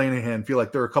McClanahan feel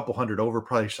like they're a couple hundred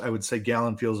overpriced. I would say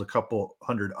Gallen feels a couple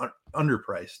hundred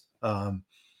underpriced.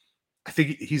 I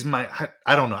think he's I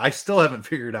don't know. I still haven't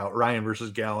figured out Ryan versus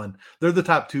Gallen. They're the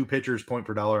top two pitchers point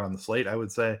per dollar on the slate, I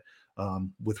would say,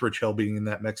 with Rich Hill being in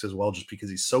that mix as well, just because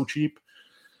he's so cheap.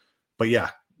 But yeah,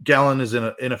 Gallen is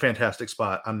in a fantastic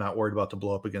spot. I'm not worried about to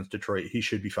blow up against Detroit. He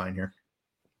should be fine here.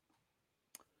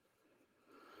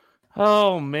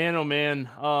 Oh man.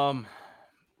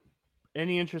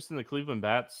 Any interest in the Cleveland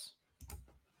Bats?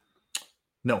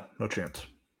 No chance.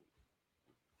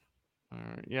 All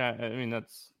right. Yeah, I mean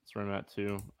that's where I'm at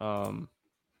too.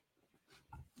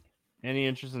 Any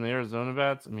interest in the Arizona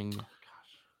Bats? I mean, gosh.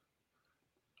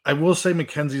 I will say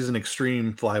McKenzie's an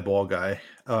extreme fly ball guy.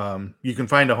 You can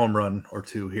find a home run or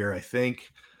two here. I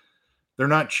think they're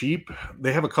not cheap.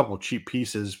 They have a couple of cheap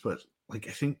pieces, but like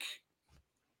I think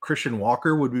Christian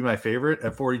Walker would be my favorite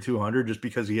at 4,200, just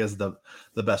because he has the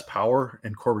best power,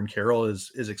 and Corbin Carroll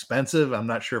is expensive. I'm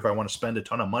not sure if I want to spend a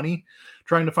ton of money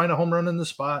trying to find a home run in this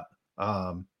spot.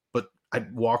 But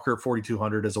Walker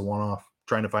 4,200 is a one-off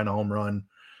trying to find a home run.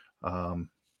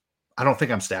 I don't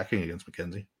think I'm stacking against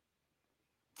McKenzie.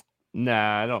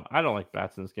 Nah, I don't like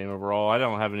bats in this game overall. I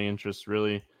don't have any interest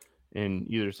really in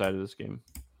either side of this game.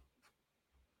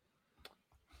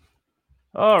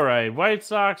 All right, White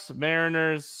Sox,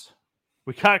 Mariners.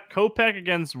 We got Kopech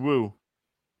against Woo.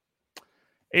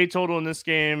 8 total in this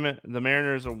game. The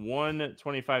Mariners are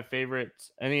 125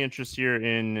 favorites. Any interest here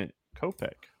in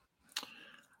Kopech?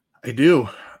 I do.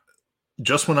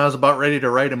 Just when I was about ready to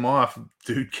write him off,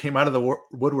 dude came out of the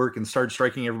woodwork and started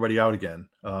striking everybody out again.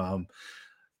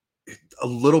 A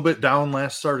little bit down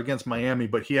last start against Miami,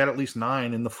 but he had at least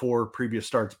 9 in the 4 previous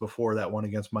starts before that one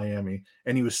against Miami.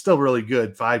 And he was still really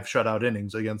good, 5 shutout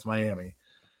innings against Miami.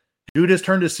 Dude has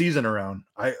turned his season around.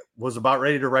 I was about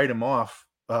ready to write him off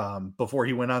before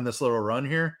he went on this little run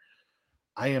here.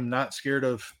 I am not scared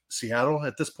of Seattle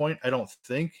at this point. I don't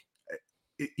think,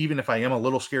 even if I am a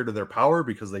little scared of their power,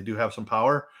 because they do have some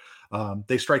power,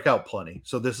 they strike out plenty.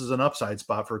 So this is an upside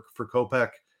spot for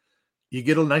Kopech. You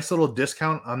get a nice little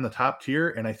discount on the top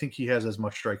tier, and I think he has as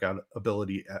much strikeout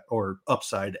ability or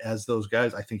upside as those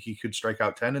guys. I think he could strike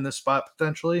out 10 in this spot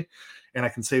potentially, and I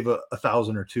can save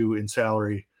 $1,000 or $2,000 in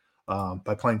salary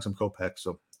by playing some Kopech.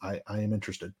 So I am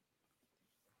interested.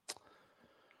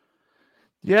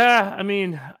 Yeah, I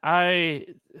mean, I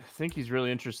think he's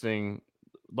really interesting,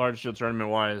 large field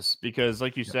tournament wise, because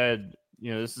like you said,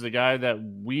 you know, this is a guy that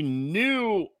we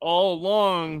knew all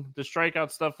along the strikeout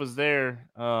stuff was there.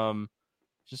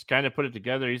 Just kind of put it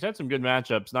together. He's had some good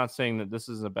matchups. Not saying that this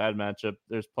is a bad matchup.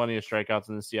 There's plenty of strikeouts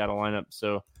in the Seattle lineup.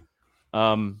 So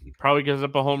probably gives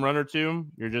up a home run or two.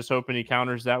 You're just hoping he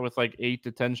counters that with like 8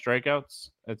 to 10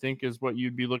 strikeouts, I think is what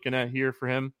you'd be looking at here for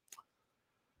him.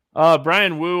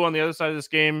 Brian Woo on the other side of this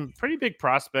game, pretty big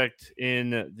prospect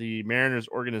in the Mariners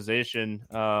organization.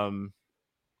 I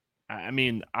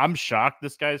mean, I'm shocked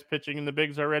this guy's pitching in the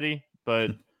bigs already,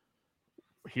 but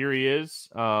here he is.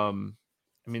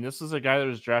 I mean, this is a guy that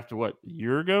was drafted, what, a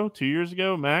year ago, 2 years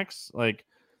ago, max? Like,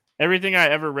 everything I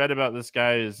ever read about this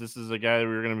guy is this is a guy that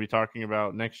we were going to be talking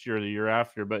about next year or the year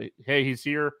after. But, hey, he's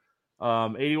here.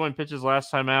 81 pitches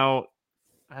last time out.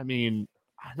 I mean,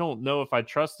 I don't know if I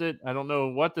trust it. I don't know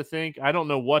what to think. I don't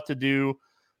know what to do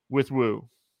with Woo.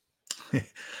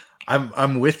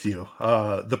 I'm with you.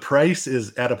 The price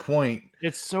is at a point.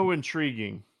 It's so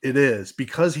intriguing. It is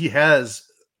because he has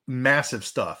massive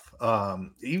stuff.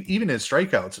 Even his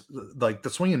strikeouts, like the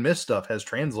swing and miss stuff, has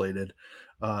translated.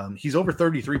 He's over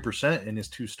 33% in his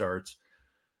 2 starts.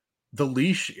 The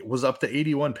leash was up to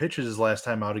 81 pitches his last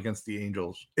time out against the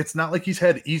Angels. It's not like he's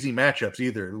had easy matchups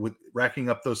either with racking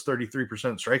up those 33%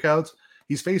 strikeouts.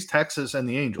 He's faced Texas and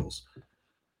the Angels.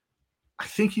 I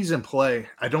think he's in play.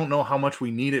 I don't know how much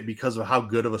we need it because of how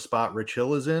good of a spot Rich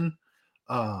Hill is in.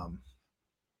 I'm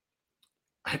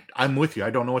with you. I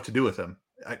don't know what to do with him.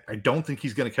 I don't think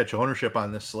he's going to catch ownership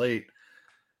on this slate.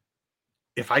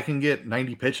 If I can get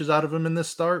 90 pitches out of him in this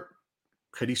start,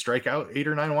 could he strike out 8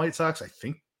 or 9 White Sox? I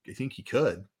think he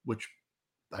could, which,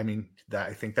 I mean,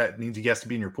 I think that means he has to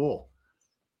be in your pool.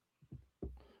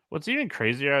 What's even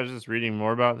crazier, I was just reading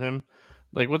more about him.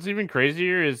 Like, what's even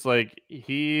crazier is like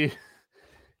he's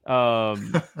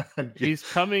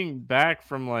coming back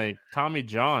from like Tommy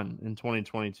John in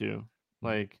 2022.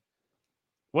 Like,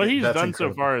 what he's done incredible.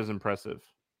 So far is impressive.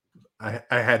 I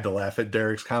had to laugh at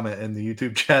Derek's comment in the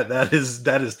YouTube chat. That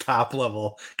is top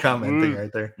level commenting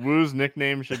right there. Woo's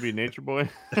nickname should be Nature Boy.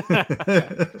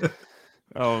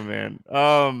 Oh man.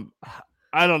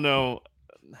 I don't know.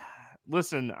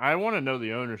 Listen, I want to know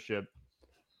the ownership.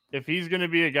 If he's going to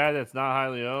be a guy that's not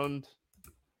highly owned,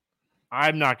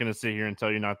 I'm not going to sit here and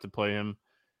tell you not to play him.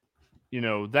 You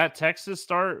know, that Texas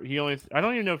start, I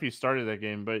don't even know if he started that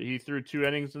game, but he threw 2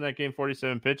 innings in that game,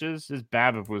 47 pitches. His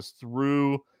BABIP was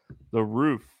through the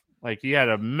roof. Like, he had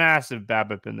a massive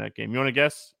BABIP in that game. You want to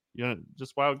guess? You want to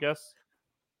just wild guess?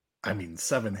 I mean,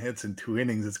 7 hits in 2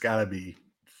 innings. It's got to be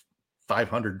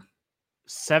 500.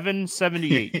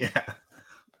 778.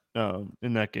 Yeah.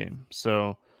 In that game.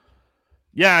 So,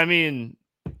 yeah, I mean,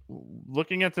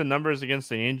 looking at the numbers against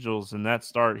the Angels in that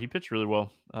start, he pitched really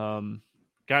well.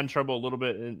 Got in trouble a little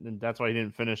bit, and that's why he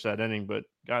didn't finish that inning, but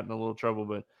got in a little trouble.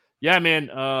 But yeah, man,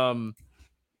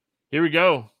 here we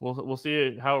go. We'll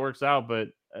see how it works out. But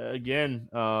again,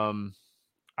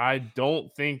 I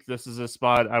don't think this is a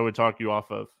spot I would talk you off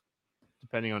of,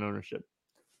 depending on ownership.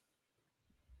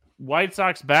 White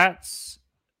Sox bats.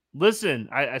 Listen,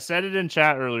 I said it in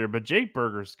chat earlier, but Jake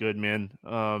Burger's good, man.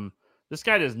 This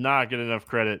guy does not get enough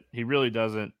credit. He really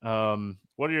doesn't.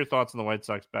 What are your thoughts on the White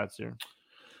Sox bats here?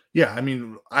 Yeah, I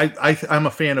mean, I'm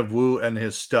a fan of Woo and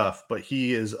his stuff, but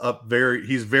he's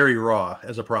very raw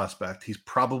as a prospect. He's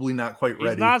probably not quite ready.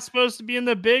 He's not supposed to be in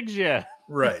the bigs yet.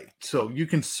 Right. So you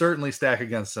can certainly stack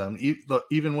against them,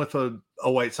 even with a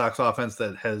White Sox offense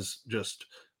that has just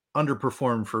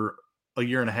underperformed for a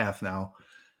year and a half now.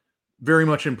 Very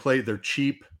much in play. They're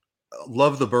cheap.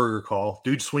 Love the Burger call.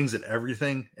 Dude swings at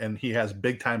everything, and he has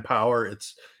big time power.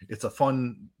 It's a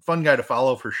fun guy to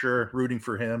follow for sure. Rooting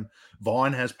for him.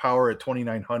 Vaughn has power at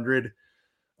 2,900.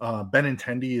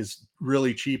 Benintendi is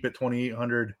really cheap at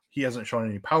 2,800. He hasn't shown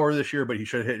any power this year, but he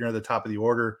should hit near the top of the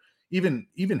order. Even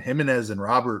Jimenez and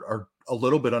Robert are a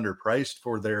little bit underpriced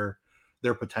for their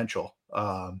potential.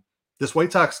 This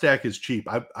White Sox stack is cheap.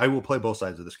 I will play both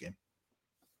sides of this game.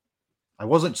 I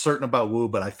wasn't certain about Woo,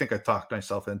 but I think I talked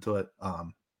myself into it.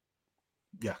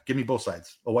 Yeah, give me both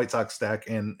sides. A White Sox stack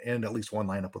and at least one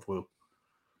lineup with Woo.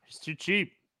 He's too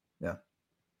cheap. Yeah.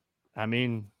 I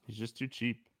mean, he's just too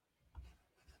cheap.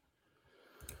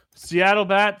 Seattle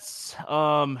bats.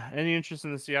 Any interest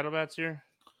in the Seattle bats here?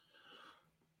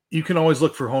 You can always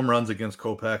look for home runs against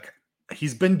Kopech.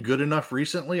 He's been good enough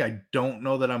recently. I don't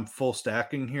know that I'm full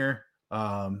stacking here.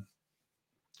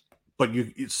 But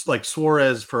it's like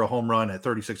Suarez for a home run at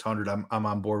 3,600. I'm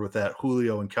on board with that.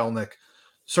 Julio and Kelnick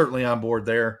certainly on board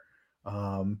there.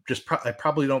 I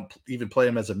probably don't even play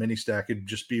him as a mini stack. It'd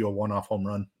just be a one-off home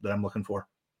run that I'm looking for.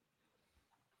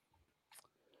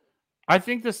 I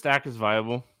think the stack is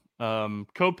viable.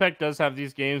 Kopech does have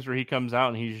these games where he comes out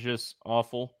and he's just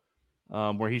awful,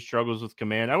 where he struggles with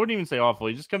command. I wouldn't even say awful.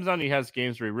 He just comes out and he has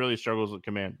games where he really struggles with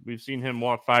command. We've seen him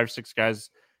walk 5-6 guys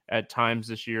at times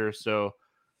this year, so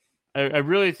I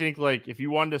really think, like, if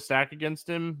you wanted to stack against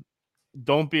him,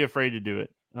 don't be afraid to do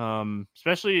it.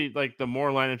 Especially, like, the more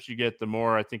lineups you get, the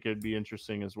more I think it would be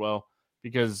interesting as well,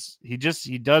 because he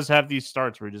does have these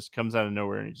starts where he just comes out of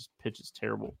nowhere and he just pitches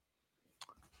terrible.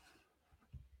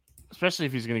 Especially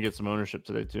if he's going to get some ownership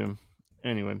today, too.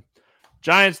 Anyway,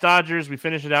 Giants-Dodgers, we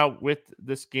finish it out with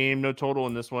this game. No total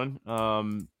in this one.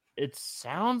 It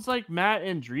sounds like Matt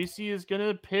Andriese is going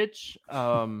to pitch.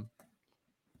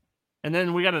 And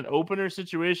then we got an opener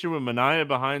situation with Manaea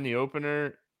behind the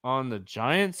opener on the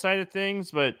Giants side of things.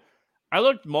 But I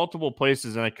looked multiple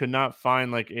places and I could not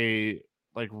find like a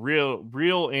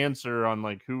real answer on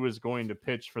like who was going to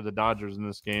pitch for the Dodgers in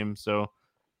this game. So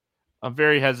I'm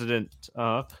very hesitant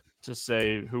to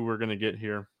say who we're going to get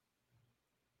here.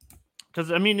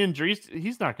 Because I mean, Andriese,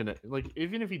 he's not gonna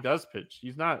even if he does pitch,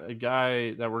 he's not a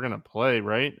guy that we're gonna play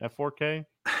right at 4K.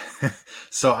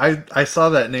 So I saw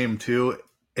that name too,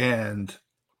 and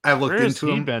I looked Where has into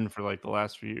he him. been for like the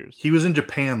last few years? He was in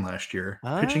Japan last year,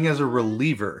 pitching as a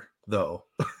reliever, though.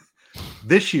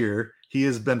 This year, he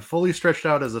has been fully stretched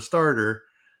out as a starter.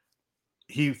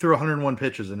 He threw 101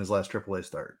 pitches in his last AAA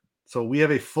start. So we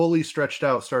have a fully stretched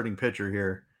out starting pitcher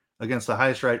here against the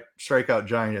high strikeout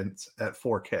Giants at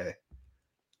 4K.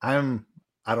 I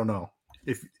don't know.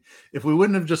 If we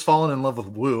wouldn't have just fallen in love with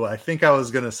Woo, I think I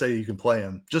was going to say you can play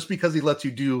him just because he lets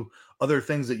you do other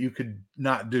things that you could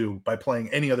not do by playing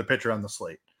any other pitcher on the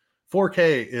slate.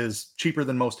 4K is cheaper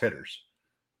than most hitters.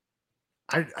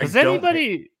 Does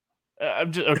anybody?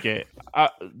 I'm just okay.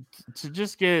 To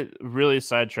just get really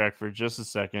sidetracked for just a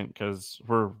second because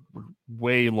we're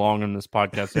way long on this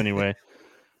podcast anyway.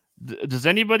 Does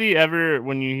anybody ever,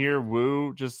 when you hear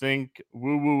Woo, just think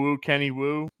woo woo woo Kenny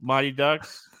Woo, Mighty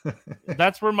Ducks?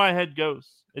 That's where my head goes.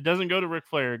 It doesn't go to Ric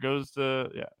Flair. It goes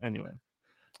to Anyway,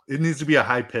 it needs to be a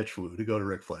high pitch Woo to go to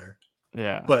Ric Flair.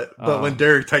 Yeah, but when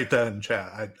Derek typed that in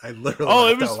chat, I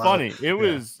literally it was funny. It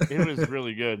was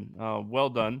really good. Well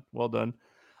done.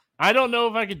 I don't know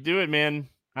if I could do it, man.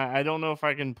 I don't know if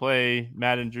I can play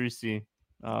Matt Andriese.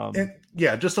 And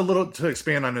just a little to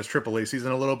expand on his AAA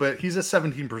season a little bit. He's at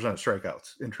 17%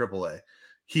 strikeouts in AAA.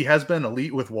 He has been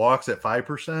elite with walks at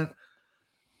 5%.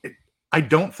 I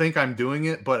don't think I'm doing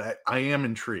it, but I am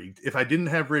intrigued. If I didn't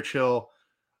have Rich Hill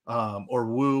or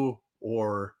Woo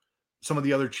or some of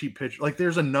the other cheap pitch, like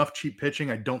there's enough cheap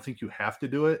pitching. I don't think you have to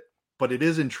do it, but it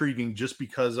is intriguing just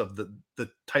because of the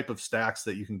type of stacks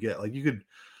that you can get. Like you could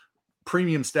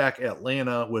premium stack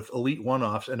Atlanta with elite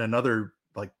one-offs and another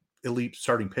like elite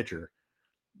starting pitcher.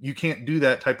 You can't do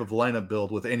that type of lineup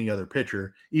build with any other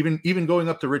pitcher. Even going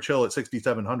up to Rich Hill at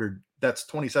 6,700, that's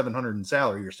 2,700 in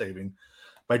salary you're saving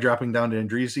by dropping down to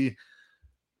Andriese.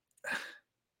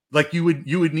 Like you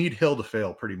would need Hill to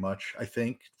fail pretty much, I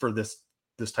think, for this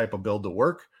type of build to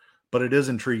work. But it is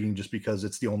intriguing just because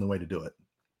it's the only way to do it.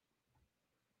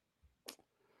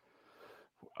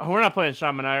 We're not playing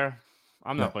Sean Manaea.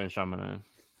 I'm not playing Sean Manaea.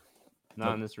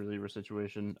 Not in this reliever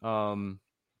situation.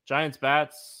 Giants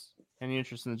bats. Any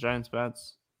interest in the Giants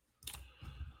bats?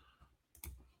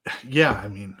 Yeah, I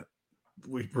mean,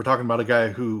 we're talking about a guy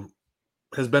who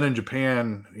has been in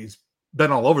Japan. He's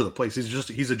been all over the place.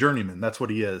 He's a journeyman. That's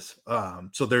what he is.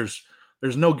 So there's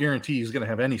no guarantee he's going to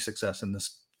have any success in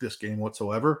this game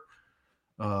whatsoever.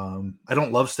 I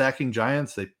don't love stacking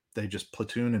Giants. They just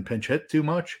platoon and pinch hit too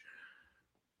much.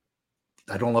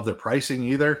 I don't love their pricing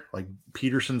either. Like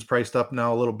Peterson's priced up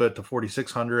now a little bit to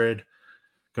 4,600.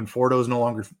 Conforto's no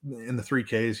longer in the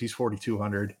 3Ks. He's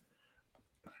 4,200.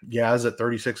 Yaz at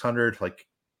 3,600. Like,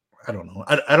 I don't know.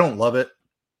 I don't love it,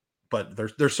 but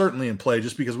they're certainly in play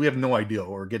just because we have no idea what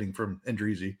we're getting from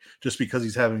Andriese. Just because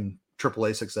he's having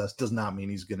AAA success does not mean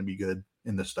he's going to be good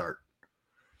in the start.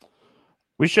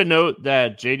 We should note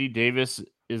that JD Davis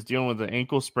is dealing with an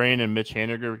ankle sprain and Mitch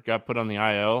Haniger got put on the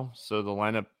IL. So the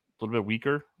lineup a little bit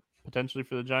weaker potentially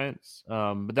for the Giants.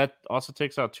 But that also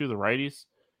takes out two of the righties.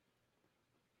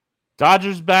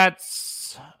 Dodgers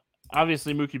bats,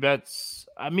 obviously Mookie Betts.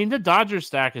 I mean, the Dodgers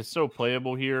stack is so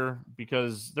playable here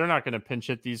because they're not going to pinch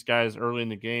hit these guys early in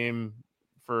the game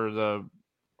for the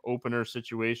opener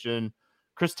situation.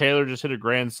 Chris Taylor just hit a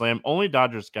grand slam. Only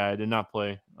Dodgers guy did not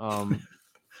play.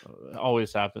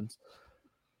 Always happens.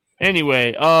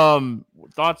 Anyway,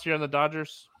 thoughts here on the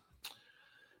Dodgers?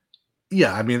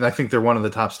 Yeah, I mean, I think they're one of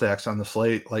the top stacks on the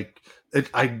slate. Like,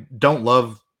 I don't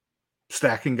love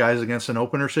stacking guys against an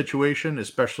opener situation,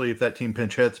 especially if that team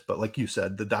pinch hits. But like you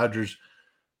said, the Dodgers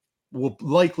will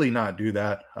likely not do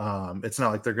that. It's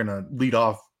not like they're going to lead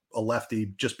off a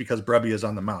lefty just because Brebbia is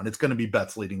on the mound. It's going to be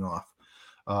Betts leading off.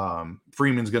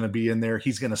 Freeman's going to be in there.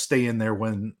 He's going to stay in there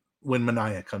when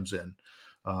Manaea comes in.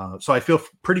 So I feel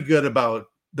pretty good about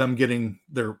them getting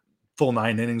their full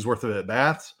 9 innings worth of at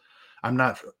bats. I'm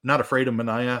not afraid of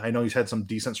Manaea. I know he's had some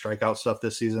decent strikeout stuff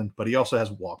this season, but he also has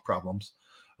walk problems.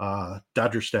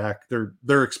 Dodger stack,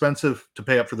 they're expensive to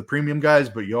pay up for the premium guys,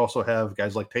 but you also have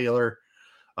guys like Taylor,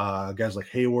 guys like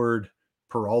Hayward,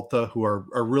 Peralta, who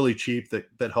are really cheap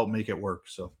that help make it work.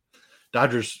 So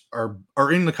Dodgers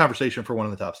are in the conversation for one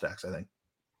of the top stacks, I think.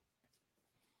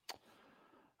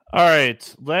 All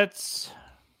right, let's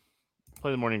play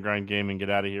the morning grind game and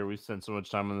get out of here. We spent so much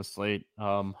time on the slate.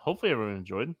 Hopefully everyone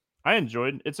enjoyed. I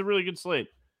enjoyed. It's a really good slate.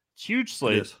 It's a huge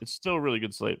slate. It's still a really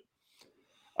good slate.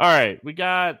 All right, we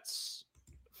got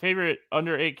favorite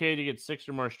under 8K to get 6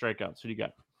 or more strikeouts. Who do you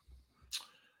got?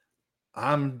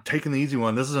 I'm taking the easy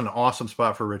one. This is an awesome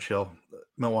spot for Rich Hill.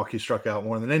 Milwaukee struck out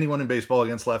more than anyone in baseball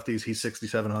against lefties. He's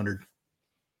 6,700.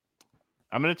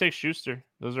 I'm going to take Schuster.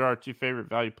 Those are our two favorite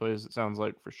value plays, it sounds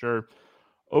like, for sure.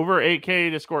 Over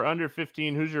 8K to score under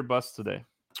 15. Who's your bust today?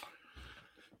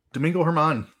 Domingo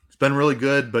Germán. He's been really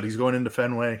good, but he's going into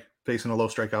Fenway facing a low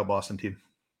strikeout Boston team.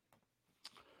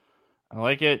 I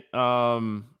like it. I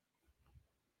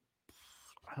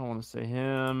don't want to say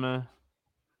him.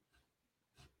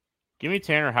 Give me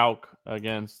Tanner Houck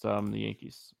against the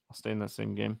Yankees. I'll stay in that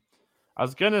same game. I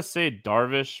was going to say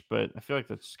Darvish, but I feel like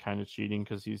that's kind of cheating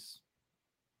because he's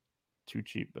too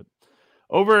cheap. But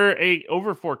over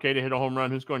 4K to hit a home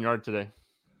run. Who's going yard today?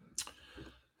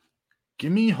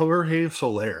 Give me Jorge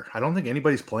Soler. I don't think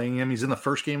anybody's playing him. He's in the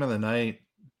first game of the night.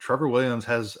 Trevor Williams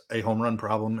has a home run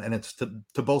problem, and it's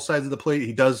to both sides of the plate.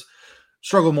 He does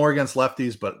struggle more against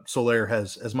lefties, but Soler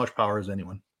has as much power as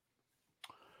anyone.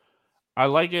 I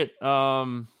like it.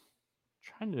 Trying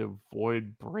to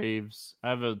avoid Braves. I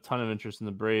have a ton of interest in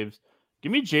the Braves.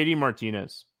 Give me JD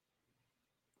Martinez.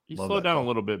 He slowed down a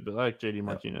little bit, but I like JD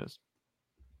Martinez.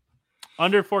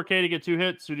 Under 4K to get 2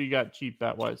 hits. Who do you got cheap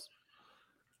bat-wise?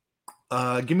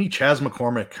 Give me Chas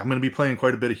McCormick. I'm going to be playing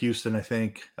quite a bit of Houston, I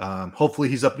think. Hopefully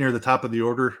he's up near the top of the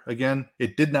order again.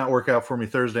 It did not work out for me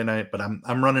Thursday night, but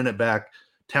I'm running it back.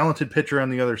 Talented pitcher on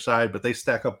the other side, but they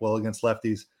stack up well against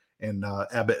lefties. And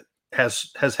Abbott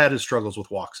has had his struggles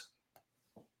with walks.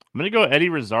 I'm going to go Eddie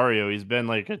Rosario. He's been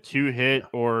like a 2-hit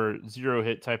or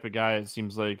 0-hit type of guy, it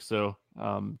seems like. So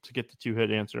to get the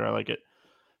 2-hit answer, I like it.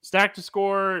 Stack to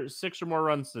score 6 or more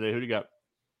runs today. Who do you got?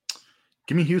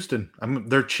 Give me Houston.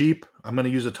 They're cheap. I'm going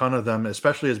to use a ton of them,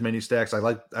 especially as mini stacks. I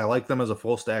like them as a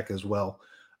full stack as well.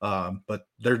 But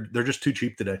they're just too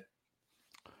cheap today.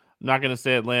 I'm not going to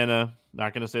say Atlanta.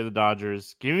 Not going to say the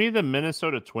Dodgers. Give me the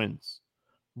Minnesota Twins.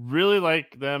 Really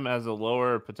like them as a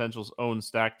lower potential owned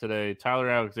stack today. Tyler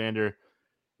Alexander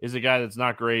is a guy that's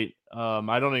not great.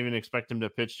 I don't even expect him to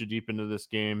pitch too deep into this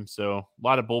game. So a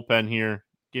lot of bullpen here.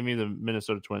 Give me the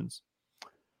Minnesota Twins.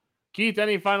 Keith,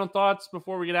 any final thoughts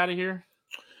before we get out of here?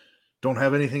 Don't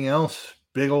have anything else.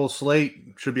 Big old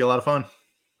slate. Should be a lot of fun.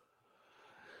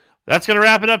 That's going to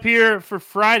wrap it up here for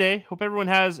Friday. Hope everyone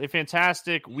has a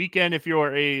fantastic weekend. If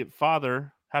you're a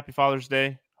father, happy Father's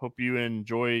Day. Hope you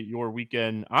enjoy your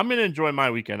weekend. I'm going to enjoy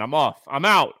my weekend. I'm off. I'm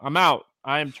out.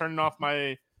 I am turning off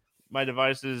my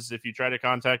devices. If you try to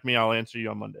contact me, I'll answer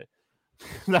you on Monday.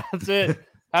 That's it.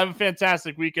 Have a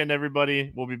fantastic weekend,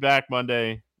 everybody. We'll be back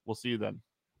Monday. We'll see you then.